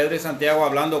vemos a Pedro y Santiago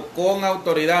hablando con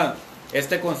autoridad.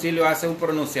 Este concilio hace un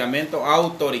pronunciamiento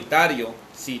autoritario,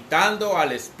 citando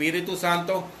al Espíritu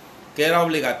Santo, que era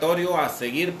obligatorio a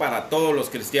seguir para todos los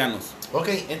cristianos. Ok,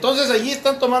 entonces allí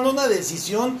están tomando una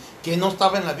decisión que no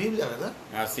estaba en la Biblia, ¿verdad?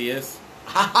 Así es.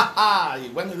 Y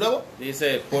bueno, y luego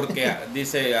Dice, porque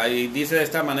dice de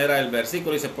esta manera el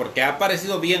versículo, dice, porque ha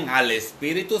parecido bien al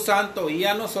Espíritu Santo y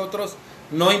a nosotros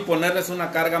no imponerles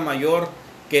una carga mayor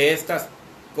que estas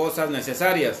cosas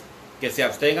necesarias, que se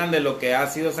abstengan de lo que ha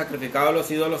sido sacrificado a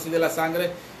los ídolos y de la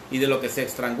sangre y de lo que se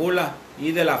estrangula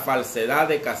y de la falsedad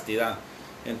de castidad.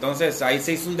 Entonces ahí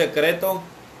se hizo un decreto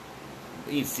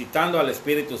incitando al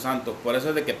Espíritu Santo. Por eso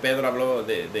es de que Pedro habló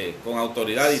con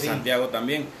autoridad y Sí. Santiago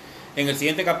también. En el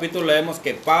siguiente capítulo leemos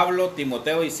que Pablo,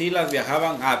 Timoteo y Silas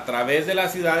viajaban a través de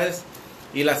las ciudades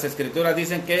y las escrituras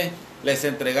dicen que les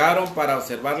entregaron para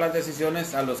observar las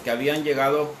decisiones a las que habían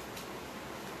llegado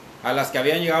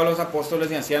los apóstoles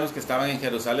y ancianos que estaban en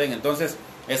Jerusalén. Entonces,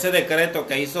 ese decreto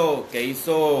que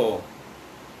hizo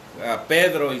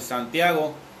Pedro y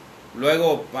Santiago,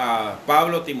 luego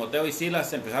Pablo, Timoteo y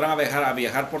Silas empezaron a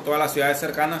viajar por todas las ciudades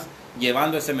cercanas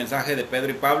llevando ese mensaje de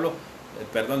Pedro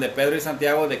y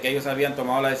Santiago, de que ellos habían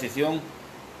tomado la decisión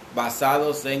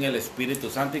basados en el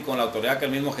Espíritu Santo y con la autoridad que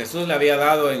el mismo Jesús le había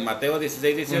dado en Mateo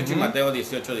 16:18 y Mateo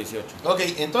 18:18. Ok,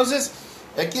 entonces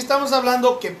aquí estamos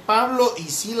hablando que Pablo y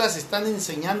Silas están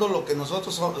enseñando lo que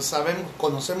nosotros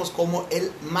conocemos como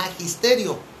el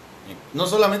magisterio. No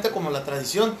solamente como la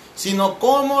tradición, sino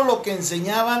como lo que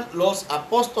enseñaban los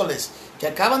apóstoles, que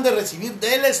acaban de recibir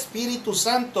del Espíritu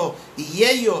Santo, y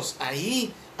ellos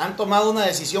ahí han tomado una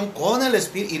decisión con el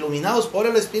Espíritu, iluminados por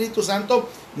el Espíritu Santo.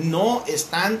 No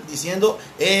están diciendo,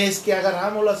 es que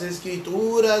agarramos las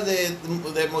escrituras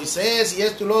de Moisés y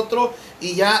esto y lo otro,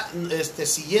 y ya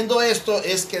siguiendo esto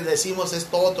es que decimos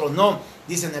esto otro. No,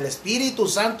 dicen, el Espíritu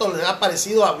Santo le ha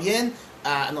parecido a bien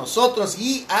a nosotros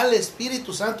y al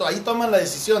Espíritu Santo. Ahí toman la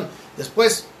decisión.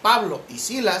 Después Pablo y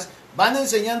Silas van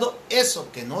enseñando eso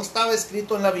que no estaba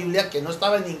escrito en la Biblia, que no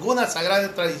estaba en ninguna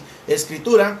sagrada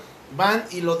escritura. Van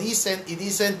y lo dicen y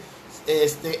dicen,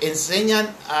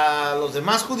 enseñan a los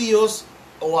demás judíos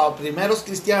o a primeros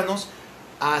cristianos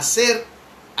a hacer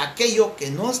aquello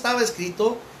que no estaba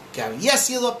escrito, que había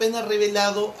sido apenas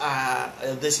revelado, a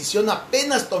decisión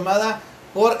apenas tomada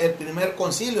por el primer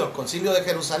concilio, el concilio de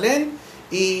Jerusalén,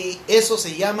 y eso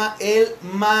se llama el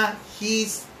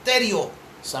magisterio.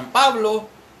 San Pablo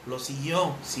lo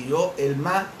siguió el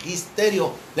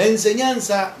magisterio, la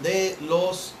enseñanza de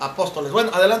los apóstoles.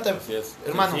 Bueno, adelante, Así es.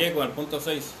 hermano. Sigue con el punto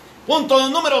 6. Punto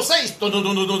número 6.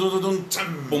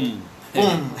 ¡Pum!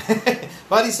 ¡Pum!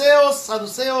 Fariseos,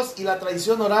 saduceos y la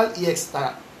tradición oral y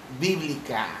extra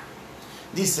bíblica.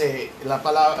 Dice la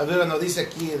palabra, bueno, dice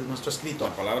aquí nuestro escrito.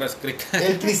 La palabra escrita.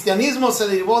 El cristianismo se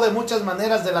derivó de muchas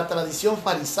maneras de la tradición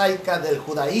farisaica del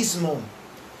judaísmo.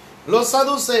 Los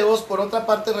saduceos, por otra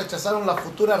parte, rechazaron la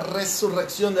futura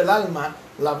resurrección del alma,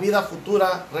 la vida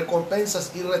futura,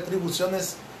 recompensas y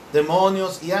retribuciones,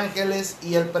 demonios y ángeles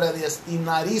y el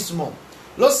predestinarismo.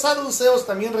 Los saduceos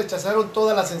también rechazaron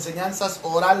todas las enseñanzas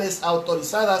orales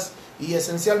autorizadas y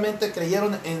esencialmente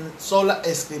creyeron en sola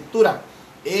escritura.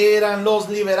 Eran los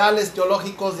liberales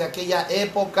teológicos de aquella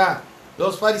época.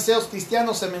 Los fariseos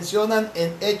cristianos se mencionan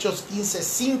en Hechos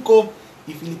 15:5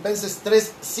 y Filipenses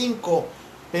 3:5,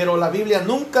 pero la Biblia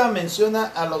nunca menciona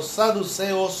a los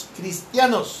saduceos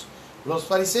cristianos. Los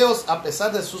fariseos, a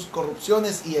pesar de sus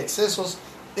corrupciones y excesos,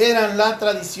 eran la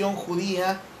tradición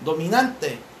judía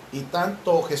dominante, y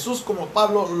tanto Jesús como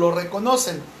Pablo lo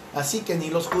reconocen. Así que ni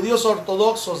los judíos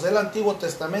ortodoxos del Antiguo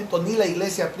Testamento ni la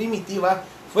iglesia primitiva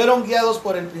fueron guiados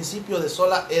por el principio de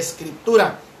sola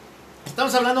escritura.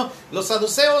 Estamos hablando, los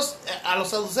saduceos, a los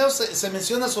saduceos se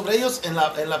menciona sobre ellos en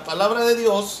la palabra de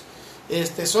Dios.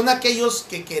 Son aquellos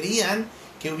que querían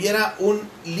que hubiera un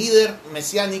líder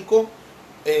mesiánico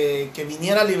que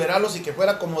viniera a liberarlos y que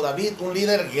fuera como David, un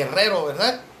líder guerrero,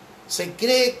 ¿verdad? Se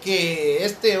cree que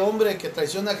este hombre que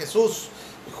traiciona a Jesús,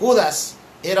 Judas,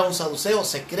 era un saduceo,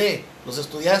 se cree. Los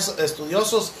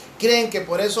estudiosos creen que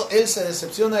por eso él se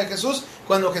decepciona de Jesús,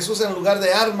 cuando Jesús en lugar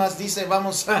de armas dice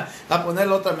vamos a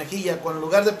ponerle otra mejilla, cuando en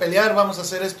lugar de pelear vamos a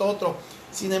hacer esto otro.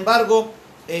 Sin embargo,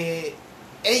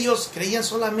 ellos creían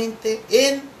solamente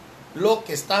en lo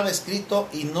que estaba escrito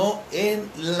y no en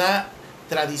la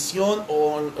tradición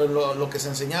o lo que se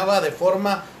enseñaba de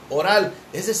forma oral.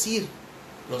 Es decir,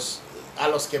 a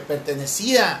los que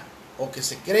pertenecía o que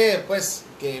se cree pues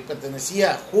que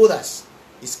pertenecía Judas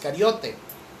Iscariote,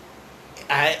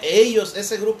 a ellos,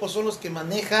 ese grupo son los que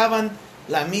manejaban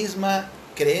la misma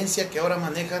creencia que ahora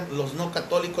manejan los no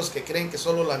católicos, que creen que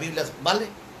solo la Biblia vale.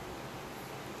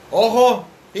 Ojo,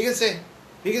 fíjense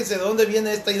de dónde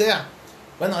viene esta idea.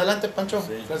 Bueno, adelante, Pancho.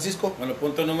 Sí. Francisco. Bueno,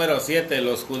 punto número 7.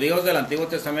 Los judíos del Antiguo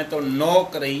Testamento no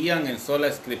creían en sola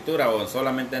escritura o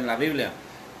solamente en la Biblia.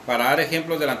 Para dar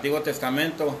ejemplos del Antiguo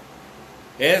Testamento,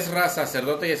 Esdras,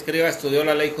 sacerdote y escriba, estudió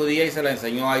la ley judía y se la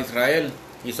enseñó a Israel.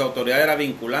 Y su autoridad era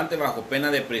vinculante bajo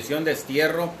pena de prisión,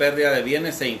 destierro, pérdida de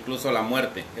bienes e incluso la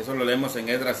muerte. Eso lo leemos en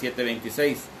Esdras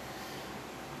 7:26.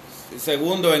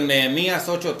 Segundo, en Nehemías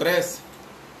 8:3.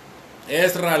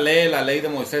 Esdras lee la ley de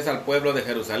Moisés al pueblo de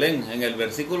Jerusalén. En el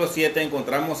versículo 7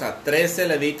 encontramos a 13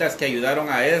 levitas que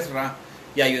ayudaron a Esdras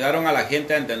y ayudaron a la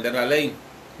gente a entender la ley.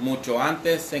 Mucho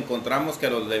antes encontramos que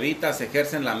los levitas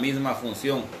ejercen la misma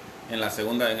función en el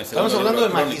segundo Estamos hablando de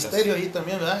magisterio ahí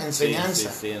también, ¿verdad?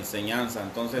 Enseñanza. Sí, enseñanza.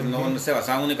 Entonces no se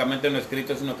basaban únicamente en lo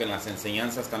escrito, sino que en las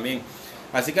enseñanzas también.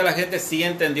 Así que la gente sí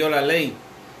entendió la ley,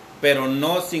 pero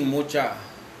no sin mucha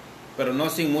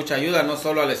ayuda, no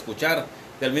solo al escuchar.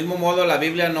 Del mismo modo, la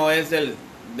Biblia no es del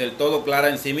todo clara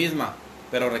en sí misma,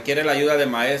 pero requiere la ayuda de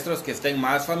maestros que estén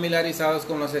más familiarizados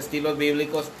con los estilos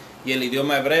bíblicos y el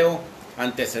idioma hebreo,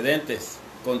 antecedentes,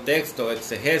 contexto,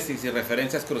 exegesis y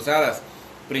referencias cruzadas,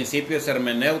 principios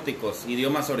hermenéuticos,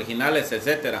 idiomas originales,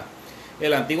 etc.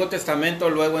 El Antiguo Testamento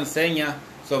luego enseña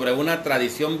sobre una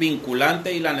tradición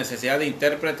vinculante y la necesidad de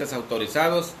intérpretes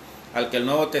autorizados, al igual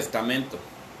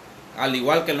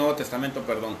que el Nuevo Testamento,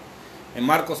 En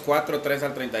Marcos 4:3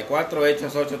 al 34,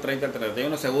 Hechos 8:30 al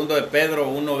 31, segundo de Pedro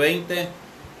 1:20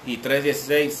 y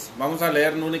 3:16. Vamos a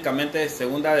leer únicamente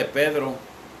segunda de Pedro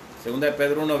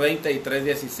 1:20 y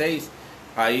 3:16.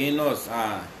 Ahí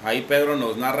Pedro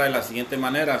nos narra de la siguiente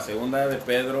manera. Segunda de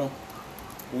Pedro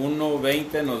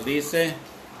 1:20 nos dice,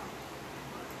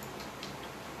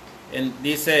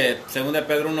 segunda de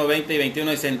Pedro 1:20 y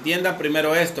 21, y se entienda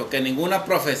primero esto, que ninguna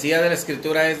profecía de la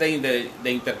Escritura es de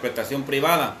interpretación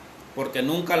privada, porque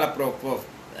nunca la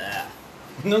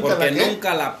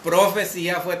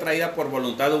profecía fue traída por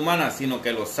voluntad humana, sino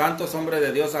que los santos hombres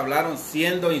de Dios hablaron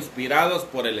siendo inspirados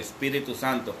por el Espíritu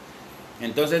Santo.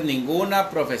 Entonces ninguna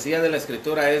profecía de la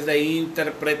Escritura es de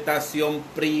interpretación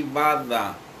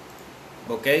privada.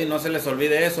 Ok, no se les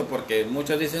olvide eso, porque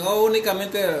muchos dicen,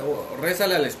 únicamente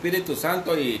rézale al Espíritu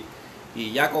Santo y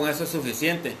ya con eso es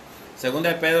suficiente. Segunda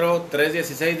de Pedro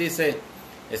 3:16 dice,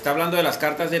 está hablando de las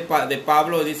cartas de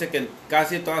Pablo, y dice que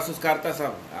casi todas sus cartas,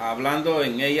 hablando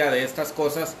en ella de estas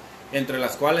cosas, entre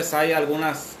las cuales hay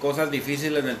algunas cosas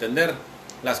difíciles de entender,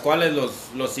 las cuales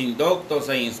los indoctos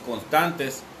e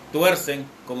inconstantes tuercen,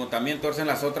 como también tuercen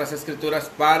las otras escrituras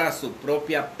para su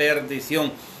propia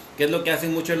perdición. ¿Qué es lo que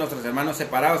hacen muchos de nuestros hermanos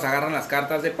separados? Agarran las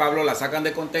cartas de Pablo, las sacan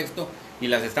de contexto y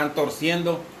las están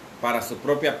torciendo para su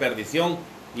propia perdición.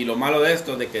 Y lo malo de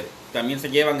esto es de que también se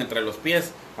llevan entre los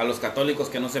pies a los católicos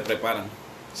que no se preparan.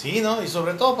 Sí, ¿no? Y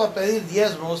sobre todo para pedir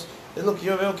diezmos, es lo que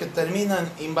yo veo, que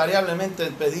terminan invariablemente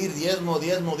en pedir diezmo,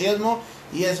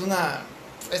 y es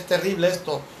terrible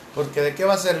esto, porque ¿de qué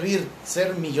va a servir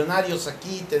ser millonarios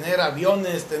aquí, tener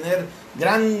aviones, tener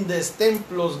grandes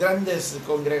templos, grandes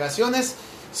congregaciones,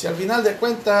 si al final de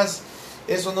cuentas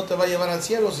eso no te va a llevar al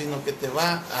cielo, sino que te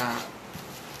va a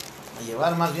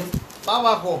llevar más bien para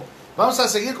abajo? Vamos a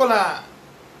seguir con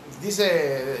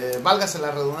válgase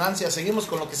la redundancia, seguimos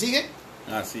con lo que sigue.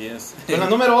 Así es. Con la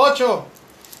número 8.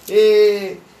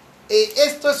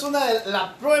 Esto es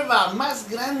la prueba más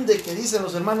grande que dicen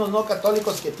los hermanos no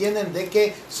católicos que tienen de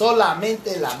que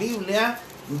solamente la Biblia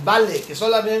vale, que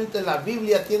solamente la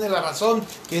Biblia tiene la razón,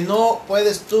 que no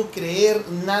puedes tú creer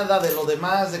nada de lo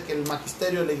demás, de que el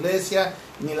magisterio de la iglesia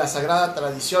ni la sagrada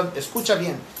tradición. Escucha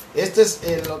bien, este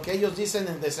es lo que ellos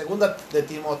dicen de segunda de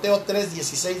Timoteo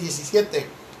 3:16-17.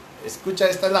 Escucha,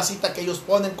 esta es la cita que ellos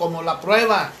ponen como la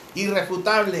prueba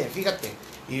irrefutable, fíjate,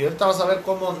 y ahorita vas a ver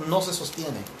cómo no se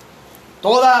sostiene.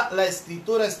 Toda la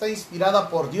escritura está inspirada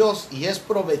por Dios y es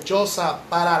provechosa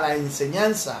para la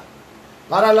enseñanza,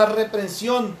 para la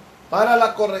reprensión, para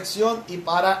la corrección y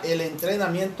para el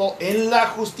entrenamiento en la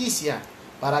justicia,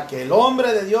 para que el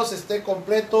hombre de Dios esté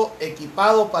completo,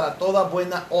 equipado para toda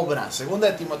buena obra. Segunda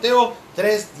de Timoteo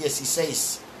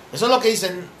 3:16. Eso es lo que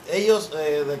dicen ellos,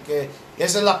 de que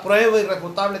esa es la prueba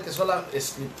irrefutable que sola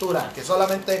escritura, que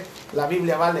solamente la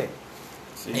Biblia vale.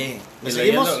 Sí. Y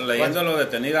leyéndolo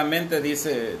detenidamente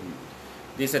dice,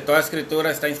 toda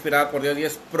escritura está inspirada por Dios y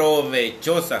es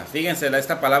provechosa. Fíjense,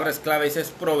 esta palabra es clave, dice es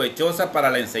provechosa para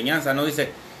la enseñanza, no dice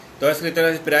toda escritura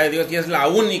es inspirada de Dios y es la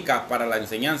única para la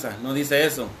enseñanza, no dice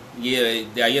eso. Y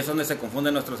de ahí es donde se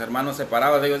confunden nuestros hermanos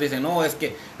separados. Ellos dicen, no, es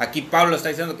que aquí Pablo está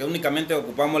diciendo que únicamente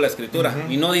ocupamos la escritura.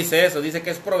 Y no dice eso, dice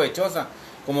que es provechosa.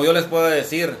 Como yo les puedo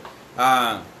decir,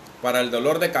 para el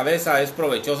dolor de cabeza es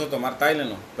provechoso tomar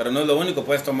Tylenol, pero no es lo único,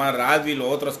 puedes tomar Advil o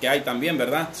otros que hay también,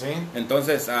 ¿verdad? Sí.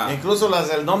 Entonces, incluso las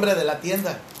del nombre de la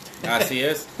tienda. Así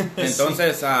es.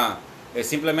 Entonces,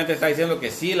 simplemente está diciendo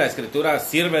que sí, la escritura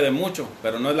sirve de mucho,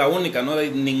 pero no es la única, no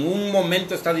en ningún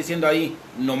momento está diciendo ahí,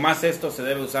 nomás esto se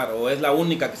debe usar, o es la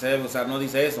única que se debe usar, no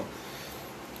dice eso.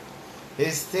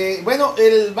 Bueno,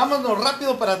 vámonos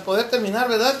rápido para poder terminar,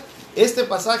 ¿verdad? Este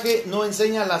pasaje no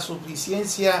enseña la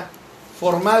suficiencia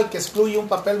formal que excluye un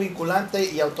papel vinculante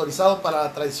y autorizado para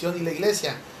la tradición y la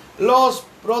iglesia. Los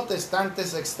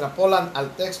protestantes extrapolan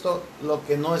al texto lo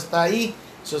que no está ahí.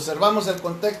 Si observamos el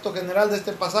contexto general de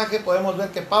este pasaje, podemos ver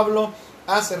que Pablo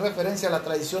hace referencia a la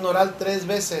tradición oral 3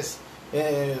 veces.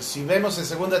 Si vemos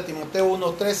en 2 Timoteo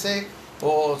 1:13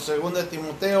 o 2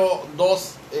 Timoteo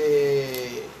 2,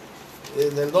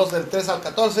 del 3 al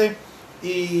 14.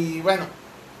 Y bueno,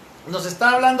 nos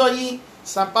está hablando allí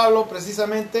San Pablo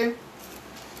precisamente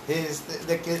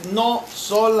de que no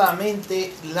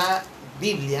solamente la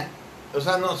Biblia, o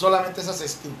sea, no solamente esas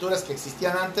escrituras que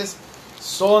existían antes,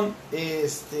 son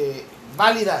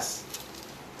válidas.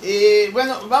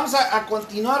 Bueno, vamos a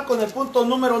continuar con el punto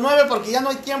número 9 porque ya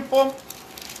no hay tiempo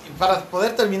para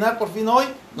poder terminar por fin hoy.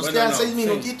 Nos quedan 6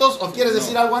 minutitos. ¿O quieres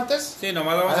decir algo antes? Sí,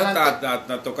 nomás vamos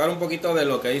a tocar un poquito de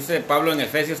lo que dice Pablo en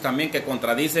Efesios también, que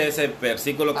contradice ese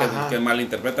versículo que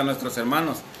malinterpretan nuestros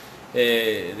hermanos.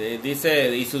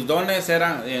 Dice, y sus dones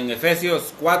eran, en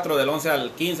Efesios 4 del 11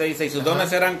 al 15 dice, y sus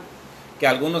dones eran que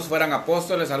algunos fueran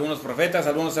apóstoles, algunos profetas,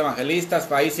 algunos evangelistas.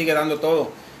 Ahí sigue dando todo.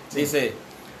 Dice,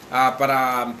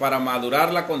 para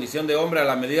madurar la condición de hombre a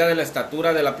la medida de la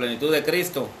estatura de la plenitud de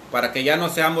Cristo, para que ya no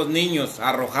seamos niños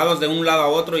arrojados de un lado a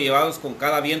otro y llevados con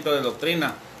cada viento de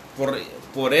doctrina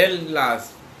por él la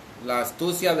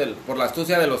astucia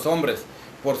de los hombres,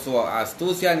 por su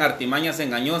astucia en artimañas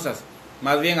engañosas.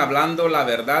 Más bien hablando la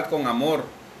verdad con amor,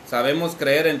 sabemos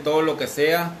creer en todo lo que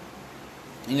sea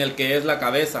en el que es la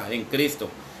cabeza, en Cristo.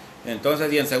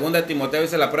 Entonces, y en 2 Timoteo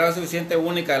dice, la prueba suficiente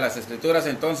única de las escrituras,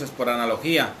 entonces, por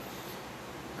analogía.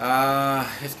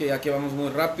 Es que aquí vamos muy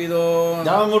rápido.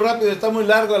 Ya vamos muy rápido, está muy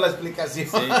largo la explicación.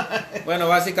 Sí. Bueno,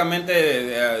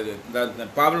 básicamente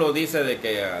Pablo dice de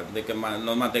que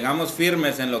nos mantengamos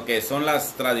firmes en lo que son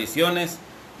las tradiciones,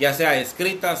 ya sea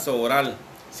escritas o oral.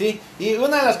 Sí, y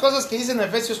una de las cosas que dice en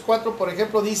Efesios 4, por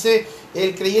ejemplo, dice,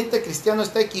 el creyente cristiano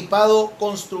está equipado,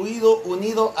 construido,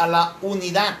 unido a la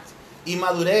unidad y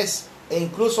madurez, e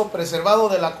incluso preservado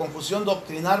de la confusión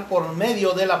doctrinal por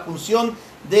medio de la función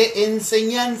de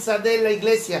enseñanza de la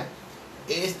iglesia.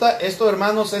 Esto,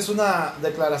 hermanos, es una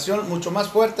declaración mucho más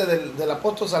fuerte del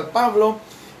apóstol San Pablo,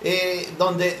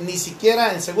 donde ni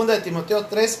siquiera en 2 Timoteo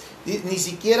 3, ni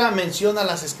siquiera menciona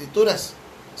las escrituras,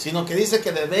 sino que dice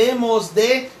que debemos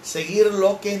de seguir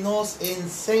lo que nos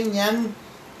enseñan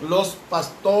los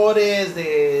pastores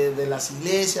de las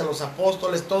iglesias, los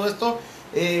apóstoles, todo esto,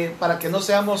 para que no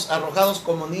seamos arrojados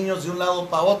como niños de un lado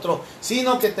para otro,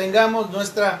 sino que tengamos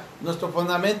nuestro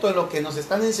fundamento en lo que nos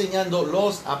están enseñando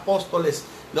los apóstoles,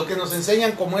 lo que nos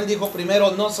enseñan, como él dijo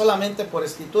primero, no solamente por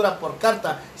escritura, por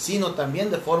carta, sino también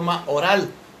de forma oral.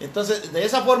 Entonces, de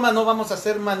esa forma no vamos a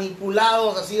ser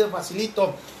manipulados así de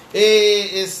facilito.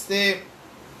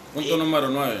 Punto número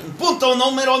 9. Punto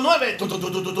número 9.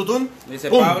 Dice,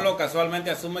 Pablo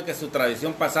casualmente asume que su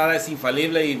tradición pasada es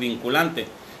infalible y vinculante.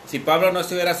 Si Pablo no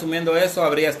estuviera asumiendo eso,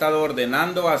 habría estado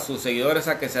ordenando a sus seguidores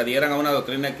a que se adhieran a una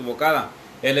doctrina equivocada.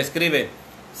 Él escribe,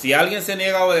 si alguien se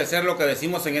niega a obedecer lo que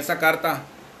decimos en esa carta,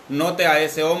 note a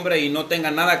ese hombre y no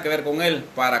tenga nada que ver con él,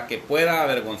 para que pueda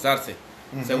avergonzarse.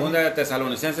 Segunda de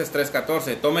Tesalonicenses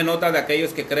 3:14. Tome nota de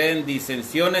aquellos que creen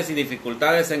disensiones y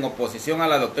dificultades en oposición a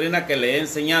la doctrina que le he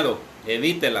enseñado.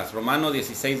 Evítelas. Romanos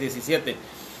 16:17.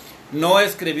 No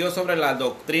escribió sobre la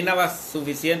doctrina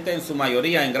suficiente en su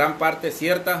mayoría, en gran parte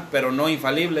cierta, pero no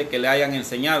infalible, que le hayan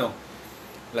enseñado.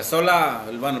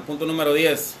 El punto número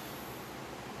 10.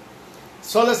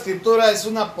 Sola escritura es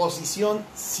una posición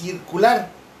circular.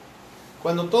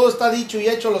 Cuando todo está dicho y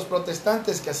hecho, los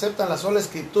protestantes que aceptan la sola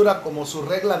escritura como su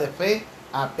regla de fe,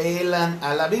 apelan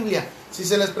a la Biblia. Si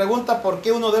se les pregunta por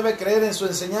qué uno debe creer en su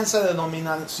enseñanza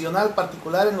denominacional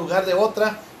particular en lugar de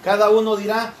otra, Cada uno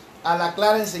dirá a la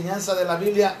clara enseñanza de la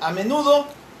Biblia. A menudo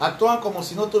actúan como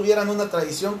si no tuvieran una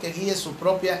tradición que guíe su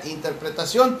propia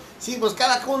interpretación. Sí, pues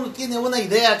cada uno tiene una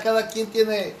idea, cada quien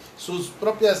tiene sus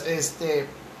propias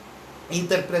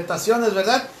interpretaciones,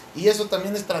 ¿verdad? Y eso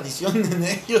también es tradición en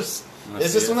ellos.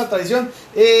 Esa es una tradición.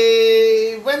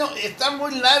 Bueno, está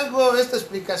muy largo esta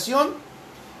explicación,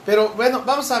 pero bueno,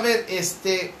 vamos a ver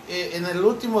en el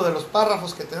último de los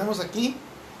párrafos que tenemos aquí.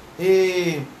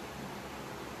 El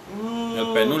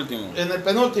penúltimo. En el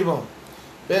penúltimo.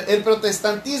 El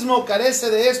protestantismo carece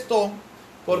de esto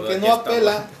porque no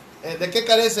apela. ¿De qué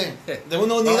carece? De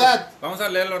una unidad. Vamos a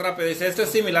leerlo rápido. Dice, esto es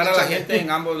similar a la gente en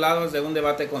ambos lados de un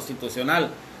debate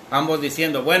constitucional. Ambos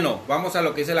diciendo, bueno, vamos a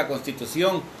lo que dice la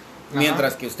Constitución,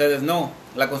 mientras que ustedes no.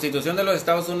 La Constitución de los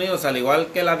Estados Unidos, al igual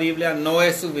que la Biblia, no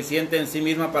es suficiente en sí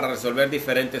misma para resolver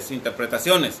diferentes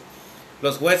interpretaciones.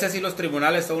 Los jueces y los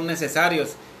tribunales son necesarios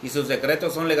y sus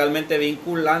decretos son legalmente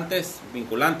vinculantes.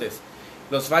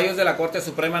 Los fallos de la Corte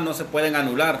Suprema no se pueden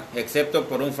anular, excepto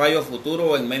por un fallo futuro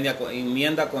o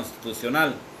enmienda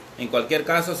constitucional. En cualquier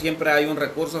caso, siempre hay un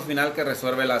recurso final que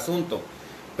resuelve el asunto.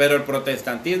 Pero el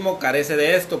protestantismo carece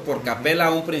de esto porque apela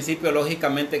a un principio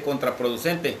lógicamente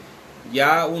contraproducente,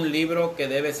 ya un libro que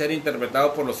debe ser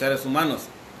interpretado por los seres humanos.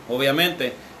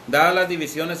 Obviamente, dadas las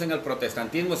divisiones en el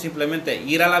protestantismo, simplemente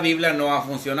ir a la Biblia no ha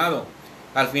funcionado.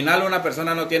 Al final, una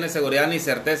persona no tiene seguridad ni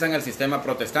certeza en el sistema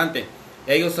protestante.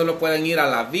 Ellos solo pueden ir a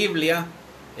la Biblia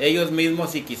ellos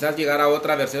mismos y quizás llegar a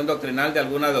otra versión doctrinal de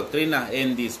alguna doctrina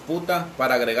en disputa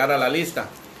para agregar a la lista.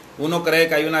 Uno cree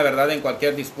que hay una verdad en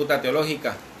cualquier disputa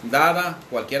teológica, dada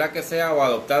cualquiera que sea, o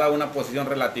adoptada una posición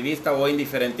relativista o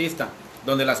indiferentista,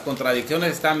 donde las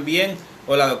contradicciones están bien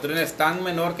o la doctrina es tan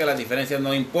menor que las diferencias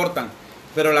no importan.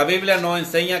 Pero la Biblia no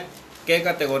enseña qué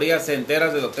categorías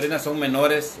enteras de doctrinas son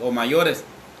menores o mayores,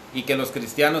 y que los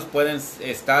cristianos pueden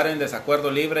estar en desacuerdo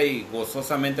libre y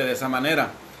gozosamente de esa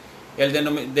manera. El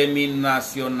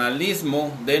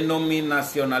denominacionalismo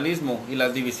y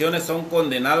las divisiones son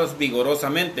condenados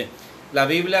vigorosamente. La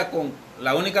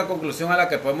única conclusión a la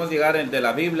que podemos llegar de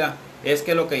la Biblia es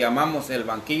que lo que llamamos el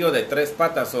banquillo de tres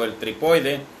patas o el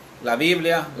tripoide, la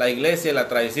Biblia, la iglesia y la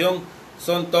tradición,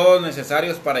 son todos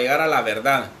necesarios para llegar a la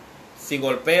verdad. Si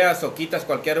golpeas o quitas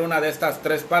cualquiera una de estas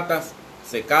tres patas,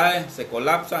 se cae, se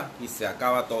colapsa y se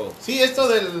acaba todo. Sí, esto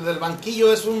del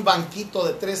banquillo es un banquito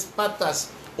de tres patas.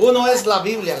 Uno es la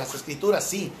Biblia, las escrituras,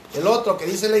 sí. El otro que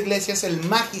dice la iglesia es el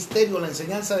magisterio, la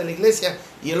enseñanza de la iglesia.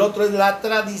 Y el otro es la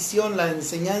tradición, la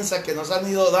enseñanza que nos han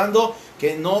ido dando,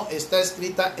 que no está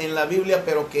escrita en la Biblia,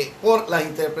 pero que por la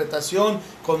interpretación,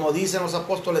 como dicen los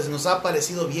apóstoles, nos ha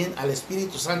parecido bien al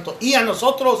Espíritu Santo y a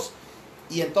nosotros.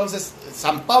 Y entonces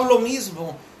San Pablo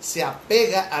mismo se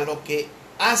apega a lo que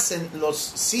hacen los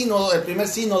sínodos, el primer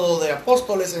sínodo de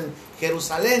apóstoles en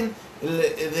Jerusalén,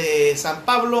 de San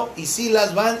Pablo y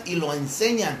Silas van y lo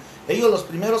enseñan. Ellos, los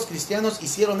primeros cristianos,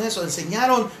 hicieron eso,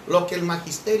 enseñaron lo que el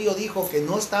magisterio dijo, que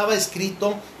no estaba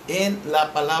escrito en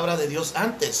la palabra de Dios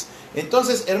antes.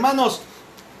 Entonces, hermanos,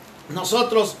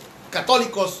 nosotros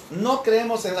católicos no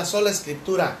creemos en la sola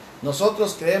escritura,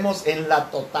 nosotros creemos en la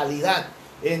totalidad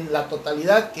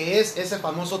que es ese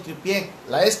famoso tripié,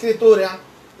 la escritura,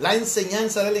 la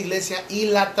enseñanza de la iglesia y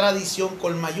la tradición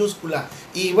con mayúscula.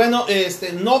 Y bueno,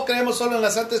 no creemos solo en la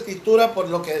Santa Escritura, por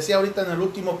lo que decía ahorita en el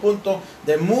último punto,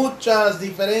 de muchas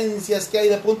diferencias que hay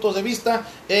de puntos de vista.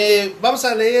 Vamos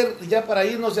a leer ya para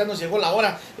irnos, ya nos llegó la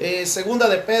hora. Segunda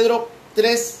de Pedro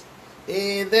 3,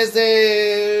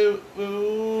 desde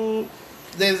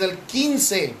el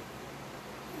 15,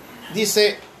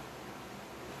 dice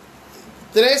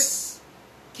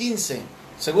 3:15.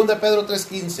 Segunda Pedro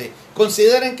 3:15.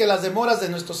 Consideren que las demoras de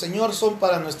nuestro Señor son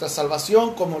para nuestra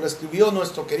salvación, como lo escribió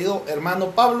nuestro querido hermano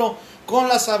Pablo, con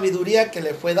la sabiduría que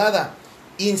le fue dada.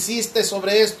 Insiste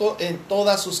sobre esto en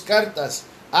todas sus cartas.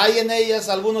 Hay en ellas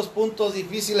algunos puntos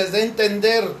difíciles de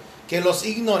entender que los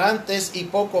ignorantes y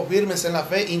poco firmes en la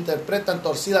fe interpretan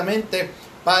torcidamente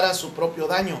para su propio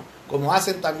daño, como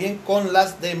hacen también con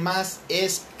las demás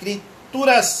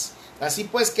escrituras. Así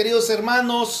pues, queridos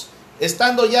hermanos,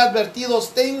 estando ya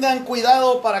advertidos, tengan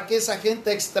cuidado para que esa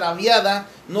gente extraviada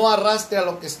no arrastre a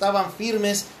los que estaban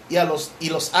firmes y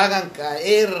los hagan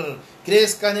caer.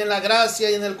 Crezcan en la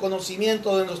gracia y en el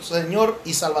conocimiento de nuestro Señor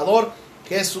y Salvador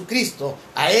Jesucristo.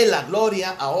 A Él la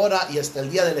gloria ahora y hasta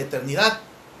el día de la eternidad.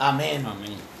 Amén.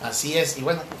 Amén. Así es. Y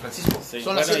bueno, Francisco, sí,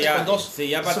 son las 7:2. Sí,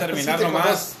 ya para terminar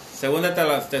nomás, segunda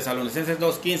Tesalonicenses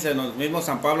 2:15, nos mismo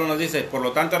San Pablo nos dice: por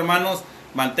lo tanto, hermanos,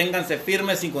 manténganse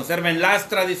firmes y conserven las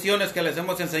tradiciones que les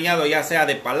hemos enseñado, ya sea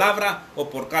de palabra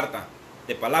o por carta.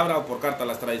 De palabra o por carta,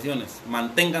 las tradiciones.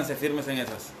 Manténganse firmes en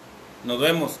esas. Nos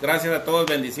vemos. Gracias a todos.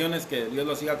 Bendiciones. Que Dios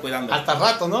los siga cuidando. Hasta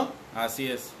rato, ¿no? Así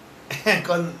es.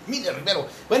 Con Miguel Rivero.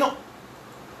 Bueno,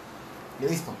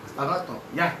 listo. Hasta rato.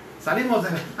 Ya. Salimos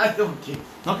del radio porque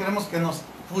no queremos que nos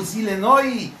fusilen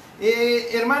hoy.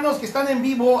 Hermanos que están en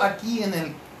vivo aquí en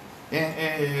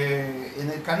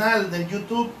el canal de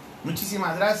YouTube,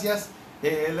 muchísimas gracias.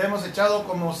 Le hemos echado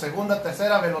como segunda,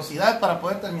 tercera velocidad para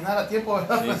poder terminar a tiempo,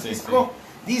 ¿verdad, sí, Francisco?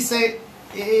 Sí. Dice,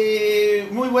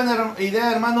 muy buena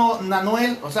idea, hermano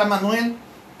Manuel,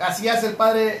 así hace el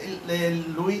padre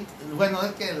Luis, bueno,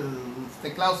 es que el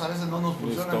teclados a veces no nos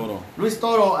funcionan. Luis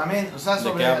Toro, amén. O sea,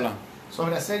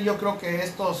 sobre hacer, yo creo que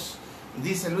estos,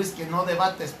 dice Luis, que no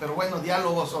debates, pero bueno,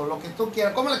 diálogos o lo que tú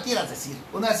quieras, como le quieras decir,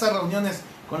 una de esas reuniones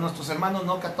con nuestros hermanos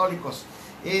no católicos.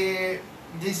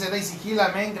 Dice Daisy Gil,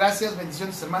 amén, gracias,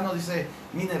 bendiciones hermano, dice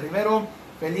Mine Rivero,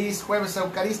 feliz jueves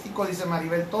eucarístico, dice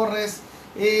Maribel Torres.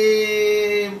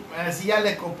 Si ya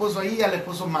le compuso ahí, ya le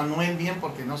puso Manuel bien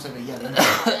porque no se veía bien.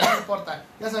 No importa,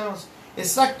 ya sabemos.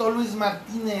 Exacto, Luis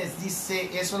Martínez dice,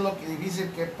 eso es lo que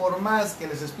difícil, que por más que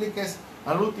les expliques,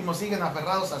 al último siguen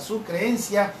aferrados a su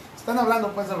creencia. Están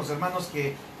hablando pues de los hermanos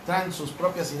que traen sus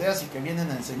propias ideas y que vienen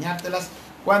a enseñártelas,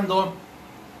 cuando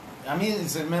a mí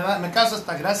me causa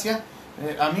esta gracia.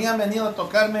 A mí han venido a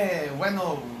tocarme,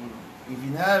 bueno,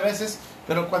 infinidad de veces,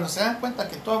 pero cuando se dan cuenta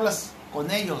que tú hablas con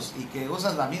ellos y que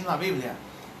usas la misma Biblia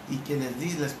y que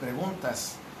les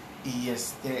preguntas y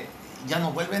ya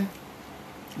no vuelven,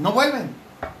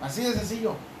 así de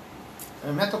sencillo.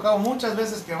 Me ha tocado muchas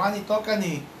veces que van y tocan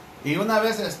y una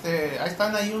vez ahí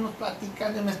están ahí unos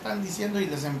platicando y me están diciendo y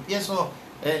les empiezo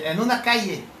en una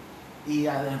calle y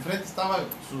enfrente estaba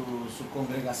su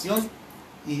congregación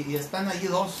y están allí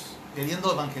dos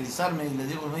queriendo evangelizarme y les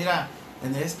digo, mira,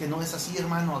 es que no es así,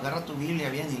 hermano, agarra tu Biblia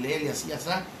bien y léele así, así.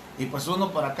 Y pues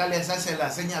uno por acá les hace la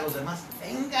seña a los demás,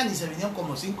 vengan, y se vinieron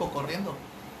como 5 corriendo,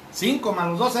 5 más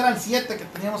los 2 eran 7 que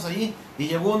teníamos allí, y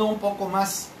llegó uno un poco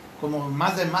más, como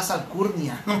más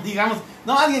alcurnia, ¿no? Digamos,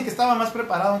 no, alguien que estaba más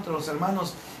preparado entre los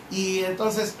hermanos, y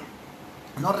entonces,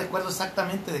 no recuerdo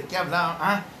exactamente de qué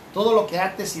hablaba. Todo lo que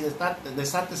ates y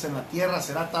desates en la tierra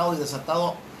será atado y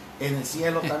desatado en el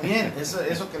cielo también.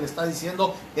 Eso que le está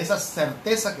diciendo, esa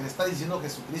certeza que le está diciendo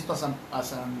Jesucristo a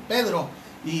San Pedro.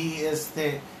 Y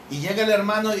llega el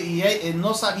hermano y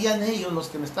no sabían ellos, los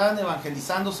que me estaban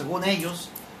evangelizando según ellos,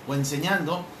 o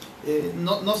enseñando,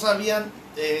 no sabían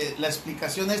la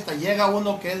explicación esta. Llega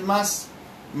uno que es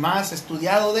más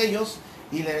estudiado de ellos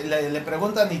y le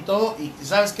preguntan y todo, y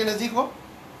 ¿sabes qué les dijo?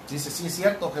 Dice, sí es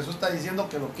cierto, Jesús está diciendo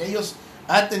que lo que ellos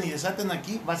aten y desaten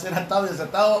aquí va a ser atado y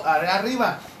desatado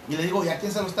arriba. Y le digo, ¿y a quién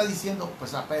se lo está diciendo?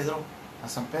 Pues a Pedro, a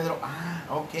San Pedro.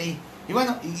 Ok. Y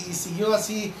bueno, y siguió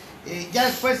así. Ya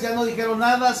después ya no dijeron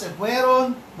nada, se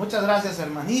fueron. Muchas gracias,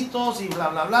 hermanitos, y bla,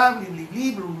 bla, bla, bli, bli,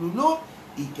 bli, blu, blu, blu,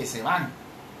 y que se van.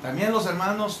 También los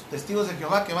hermanos testigos de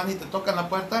Jehová que van y te tocan la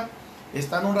puerta,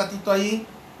 están un ratito ahí,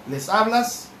 les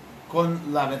hablas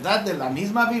con la verdad de la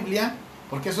misma Biblia,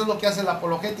 porque eso es lo que hace la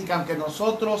apologética, aunque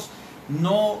nosotros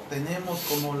no tenemos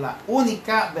como la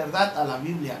única verdad a la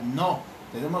Biblia, no,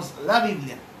 tenemos la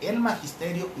Biblia, el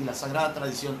magisterio y la sagrada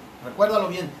tradición. Recuérdalo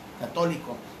bien,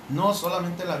 católico, no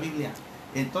solamente la Biblia.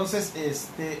 Entonces,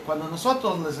 cuando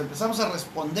nosotros les empezamos a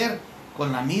responder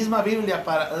con la misma Biblia,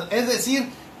 es decir,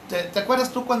 ¿te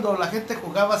acuerdas tú cuando la gente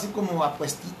jugaba así como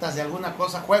apuestitas de alguna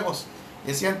cosa, juegos?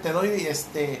 Decían, te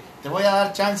voy a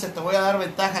dar chance, te voy a dar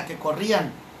ventaja, que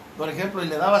corrían, por ejemplo, y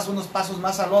le dabas unos pasos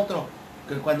más al otro,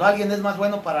 que cuando alguien es más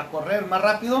bueno para correr más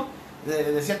rápido,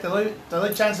 decía, te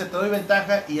doy chance, te doy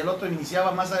ventaja, y el otro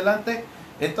iniciaba más adelante.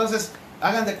 Entonces,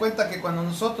 hagan de cuenta que cuando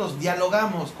nosotros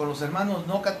dialogamos con los hermanos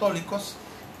no católicos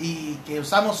y que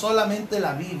usamos solamente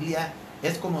la Biblia,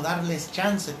 es como darles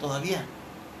chance todavía.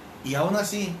 Y aún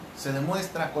así se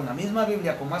demuestra con la misma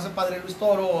Biblia, como hace el Padre Luis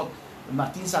Toro,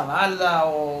 Martín Zavala,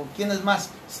 o quién es más,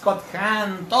 Scott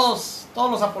Hahn, todos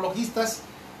los apologistas,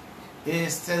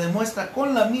 se demuestra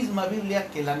con la misma Biblia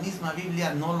que la misma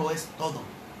Biblia no lo es todo.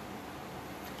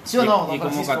 ¿Sí o no, don y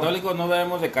como Francisco? católicos no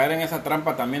debemos de caer en esa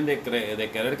trampa también de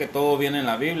querer que todo viene en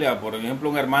la Biblia. Por ejemplo,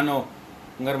 un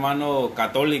hermano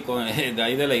católico de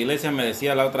ahí de la iglesia me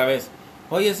decía la otra vez,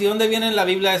 oye, ¿sí dónde viene en la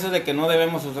Biblia eso de que no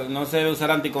se debe usar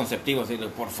anticonceptivos? Y le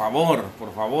digo, por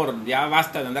favor, ya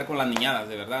basta de andar con las niñadas,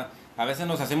 de verdad. A veces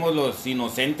nos hacemos los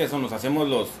inocentes o nos hacemos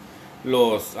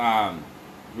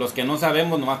los que no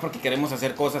sabemos nomás porque queremos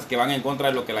hacer cosas que van en contra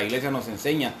de lo que la iglesia nos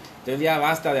enseña. Entonces ya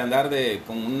basta de andar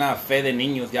con una fe de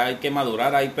niños, ya hay que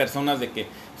madurar. Hay personas de que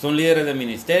son líderes de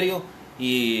ministerio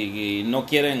y no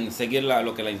quieren seguir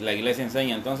lo que la iglesia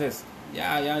enseña. Entonces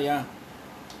ya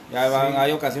Ya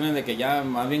hay ocasiones de que ya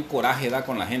más bien coraje da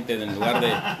con la gente, en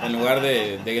lugar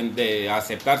de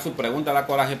aceptar su pregunta, da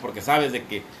coraje porque sabes de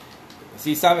que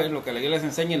sí sabes lo que la iglesia les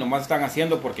enseña y nomás están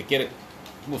haciendo porque quiere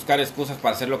buscar excusas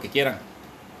para hacer lo que quieran.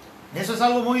 Eso es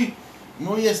algo muy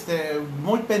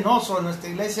penoso en nuestra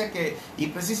iglesia, y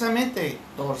precisamente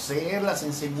torcer las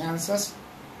enseñanzas,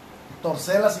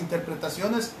 torcer las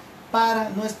interpretaciones para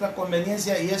nuestra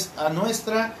conveniencia, y es a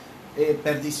nuestra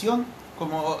perdición,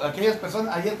 como aquellas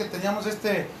personas, ayer que teníamos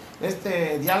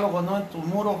este diálogo, ¿no?, en tu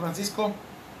muro, Francisco,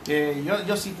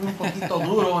 yo sí fui un poquito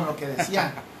duro en lo que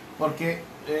decía, porque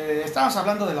estábamos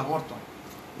hablando del aborto,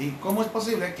 y cómo es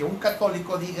posible que un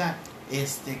católico diga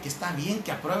que está bien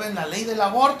que aprueben la ley del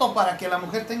aborto para que la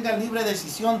mujer tenga libre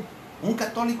decisión. Un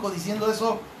católico diciendo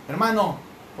eso, hermano,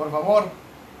 por favor,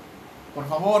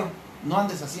 no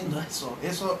andes haciendo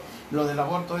eso. Lo del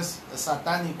aborto es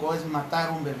satánico, es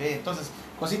matar un bebé. Entonces,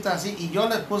 cositas así, y yo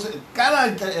les puse, cada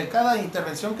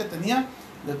intervención que tenía,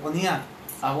 les ponía,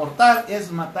 abortar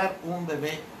es matar un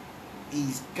bebé, y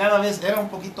cada vez era un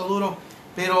poquito duro,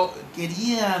 pero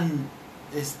querían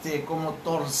como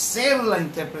torcer la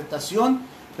interpretación,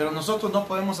 pero nosotros no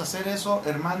podemos hacer eso,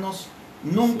 hermanos.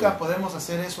 Nunca podemos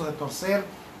hacer eso de torcer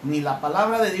ni la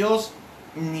palabra de Dios,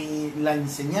 ni la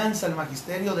enseñanza, el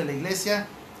magisterio de la iglesia,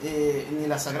 ni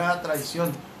la sagrada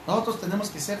tradición. Nosotros tenemos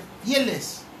que ser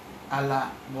fieles a la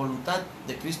voluntad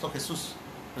de Cristo Jesús,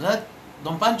 ¿verdad,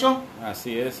 don Pancho?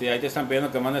 Así es, y ahí te están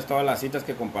pidiendo que mandes todas las citas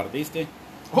que compartiste.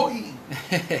 Uy,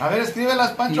 a ver,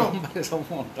 escríbelas, Pancho. No, hombre, son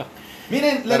un montón.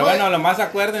 Miren, pero bueno, lo más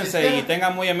acuérdense y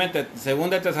tengan muy en mente,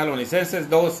 2 Tesalonicenses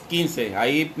 2:15,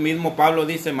 ahí mismo Pablo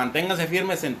dice, manténganse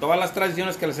firmes en todas las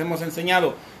tradiciones que les hemos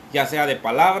enseñado, ya sea de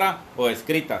palabra o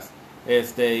escritas,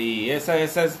 y esa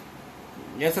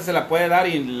se la puede dar,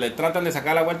 y le tratan de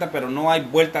sacar la vuelta, pero no hay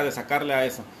vuelta de sacarle a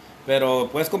eso. Pero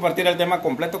puedes compartir el tema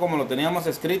completo como lo teníamos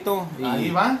escrito. Y,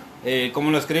 ahí va. Como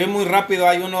lo escribí muy rápido,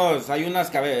 hay unos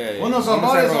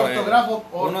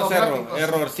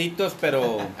errorcitos,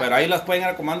 pero ahí las pueden ir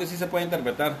acomodando y sí se puede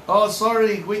interpretar. Oh,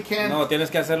 sorry, we can't. No, tienes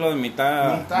que hacerlo de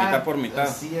mitad por mitad.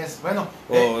 Así es, bueno.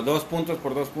 O 2 puntos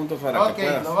por 2 puntos para que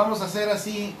puedas. Ok, lo vamos a hacer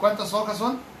así. ¿Cuántas hojas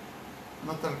son?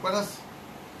 ¿No te recuerdas?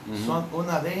 Son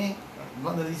una de...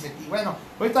 ¿Dónde dice aquí? Bueno,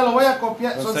 ahorita lo voy a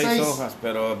copiar. Son 6 hojas,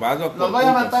 pero los voy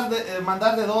a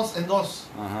mandar de 2 en 2.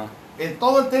 Ajá.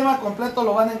 Todo el tema completo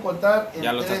lo van a encontrar en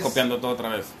Ya lo estás copiando todo otra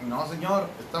vez. No, señor,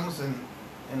 estamos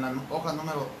en la hoja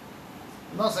número...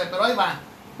 No sé, pero ahí va.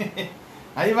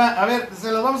 Ahí va. A ver,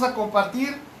 se los vamos a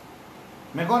compartir.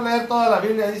 Mejor leer toda la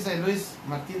Biblia, dice Luis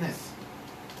Martínez.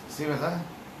 Sí, ¿verdad?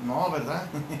 No, ¿verdad?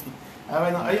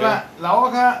 Bueno, ahí va. La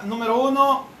hoja número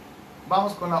 1.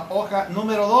 Vamos con la hoja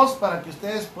número 2 para que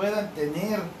ustedes puedan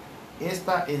tener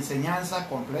esta enseñanza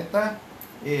completa.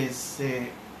 Está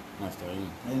bien.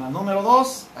 En la número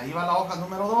 2, ahí va la hoja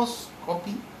número 2,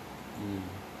 copy.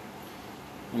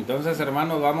 Entonces,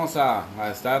 hermanos, vamos a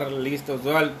estar listos.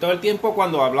 Todo el tiempo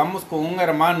cuando hablamos con un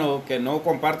hermano que no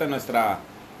comparte nuestra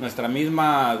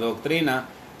misma doctrina,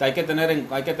 hay que tener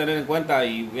en cuenta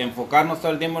y enfocarnos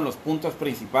todo el tiempo en los puntos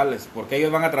principales, porque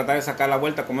ellos van a tratar de sacar la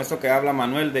vuelta, como esto que habla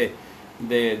Manuel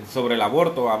sobre el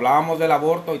aborto. Hablábamos del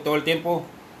aborto y todo el tiempo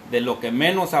de lo que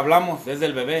menos hablamos es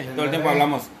del bebé. Todo el tiempo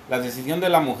hablamos la decisión de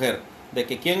la mujer, de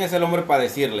que quién es el hombre para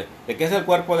decirle, de que es el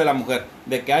cuerpo de la mujer,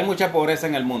 de que hay mucha pobreza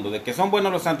en el mundo, de que son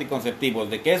buenos los anticonceptivos,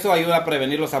 de que eso ayuda a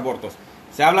prevenir los abortos.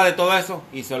 Se habla de todo eso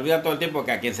y se olvida todo el tiempo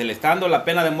que a quien se le está dando la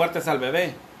pena de muerte es al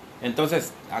bebé.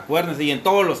 Entonces, acuérdense, y en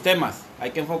todos los temas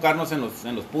hay que enfocarnos en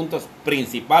los puntos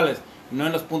principales, no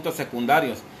en los puntos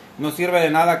secundarios. No sirve de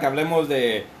nada que hablemos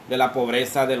de la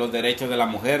pobreza, de los derechos de la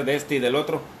mujer, de este y del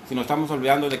otro, si nos estamos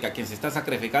olvidando de que a quien se está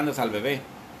sacrificando es al bebé.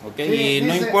 ¿Okay? Sí, y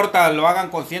no importa, lo hagan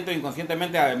consciente o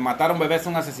inconscientemente, matar a un bebé es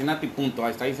un asesinato y punto,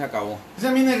 hasta ahí se acabó.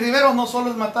 Dice Mine Rivero, no solo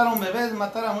es matar a un bebé, es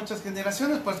matar a muchas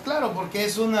generaciones. Pues claro, porque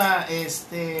es un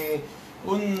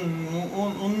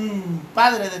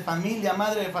padre de familia,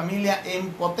 madre de familia en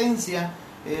potencia.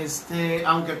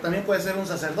 Aunque también puede ser un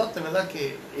sacerdote, ¿verdad?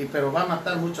 Pero va a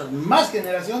matar muchas más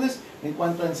generaciones en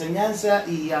cuanto a enseñanza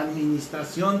y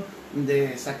administración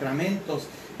de sacramentos.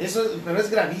 Pero es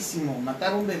gravísimo,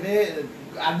 matar a un bebé.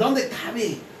 ¿A dónde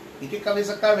cabe? ¿En qué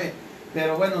cabeza cabe?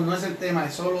 Pero bueno, no es el tema,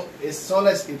 es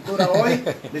sola escritura hoy,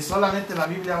 de solamente la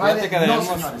Biblia vale. Que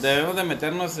debemos de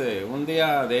meternos un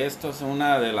día de estos,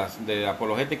 una de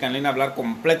apologética en línea, hablar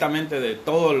completamente de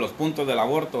todos los puntos del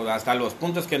aborto, hasta los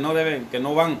puntos que no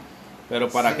van, pero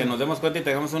para que nos demos cuenta y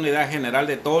tengamos una idea general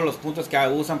de todos los puntos que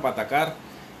usan para atacar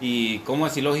y cómo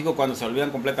es ilógico cuando se olvidan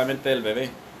completamente del bebé.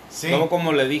 Sí.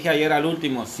 Como le dije ayer al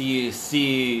último, si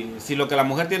lo que la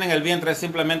mujer tiene en el vientre es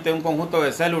simplemente un conjunto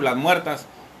de células muertas,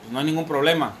 no hay ningún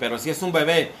problema. Pero si es un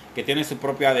bebé que tiene su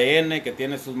propio ADN, que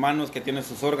tiene sus manos, que tiene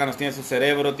sus órganos, tiene su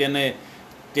cerebro, tiene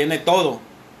todo,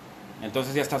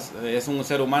 entonces ya es un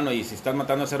ser humano, y si estás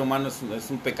matando a ser humano es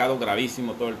un pecado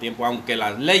gravísimo todo el tiempo, aunque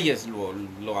las leyes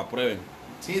lo aprueben.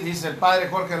 Sí, dice el padre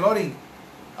Jorge Loring,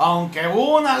 aunque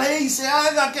una ley se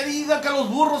haga que diga que los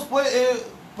burros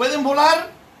pueden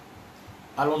volar,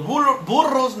 a los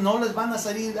burros no les van a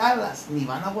salir alas, ni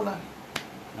van a volar.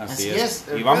 Así es.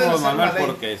 Y vámonos, Manuel,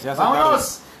 porque se hace tarde.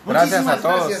 Vámonos. Gracias a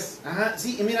todos. Gracias. Ajá,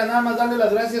 sí, y mira, nada más darle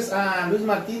las gracias a Luis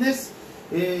Martínez.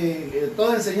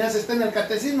 Toda enseñanza está en el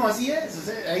catecismo, así es. O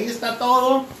sea, ahí está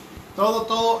todo.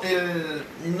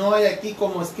 No hay aquí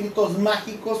como escritos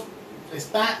mágicos.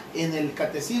 Está en el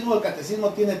catecismo. El catecismo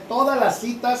tiene todas las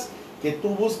citas que tú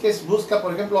busques. Busca,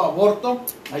 por ejemplo, aborto,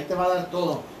 ahí te va a dar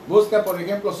todo. Busca, por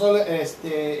ejemplo,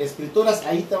 escrituras,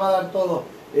 ahí te va a dar todo.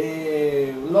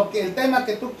 El tema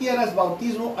que tú quieras,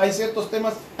 bautismo, hay ciertos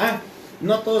temas.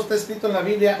 No todo está escrito en la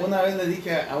Biblia. Una vez le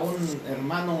dije a un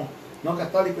hermano no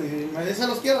católico, y me dice, se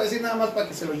los quiero decir nada más para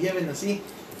que se lo lleven así.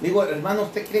 Digo, hermano,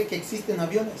 ¿usted cree que existen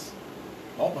aviones?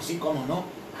 Oh, pues sí, ¿cómo no?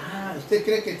 ¿Usted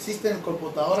cree que existen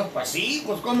computadoras? Pues sí,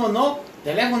 pues ¿cómo no?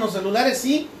 ¿Teléfonos celulares?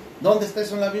 Sí. ¿Dónde está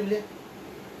eso en la Biblia?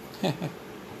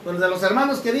 Pues de los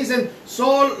hermanos que dicen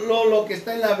solo lo que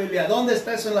está en la Biblia. ¿Dónde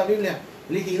está eso en la Biblia?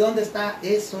 Le dije, ¿y dónde está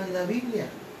eso en la Biblia?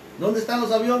 ¿Dónde están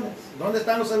los aviones? ¿Dónde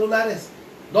están los celulares?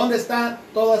 ¿Dónde están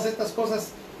todas estas cosas?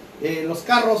 Los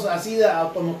carros así de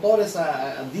automotores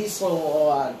a diésel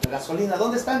o a gasolina,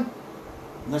 ¿dónde están?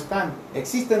 No están.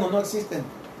 ¿Existen o no existen?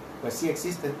 Pues sí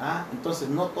existen. Entonces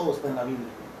no todo está en la Biblia.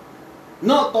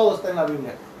 No todo está en la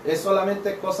Biblia. Es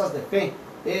solamente cosas de fe.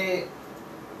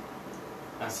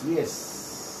 Así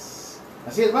es.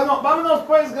 Así es. Bueno, vámonos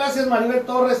pues. Gracias, Maribel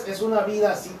Torres. Es una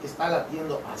vida así que está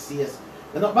latiendo. Así es.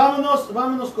 Bueno,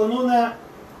 vámonos con una...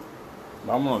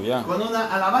 Vámonos ya. Con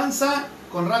una alabanza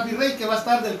con Rafi Rey, que va a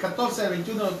estar del 14 al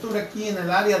 21 de octubre aquí en el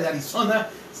área de Arizona.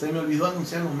 Se me olvidó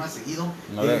anunciarlo más seguido.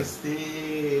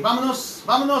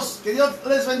 Vámonos. Que Dios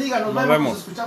les bendiga. Nos vemos. Escuchamos.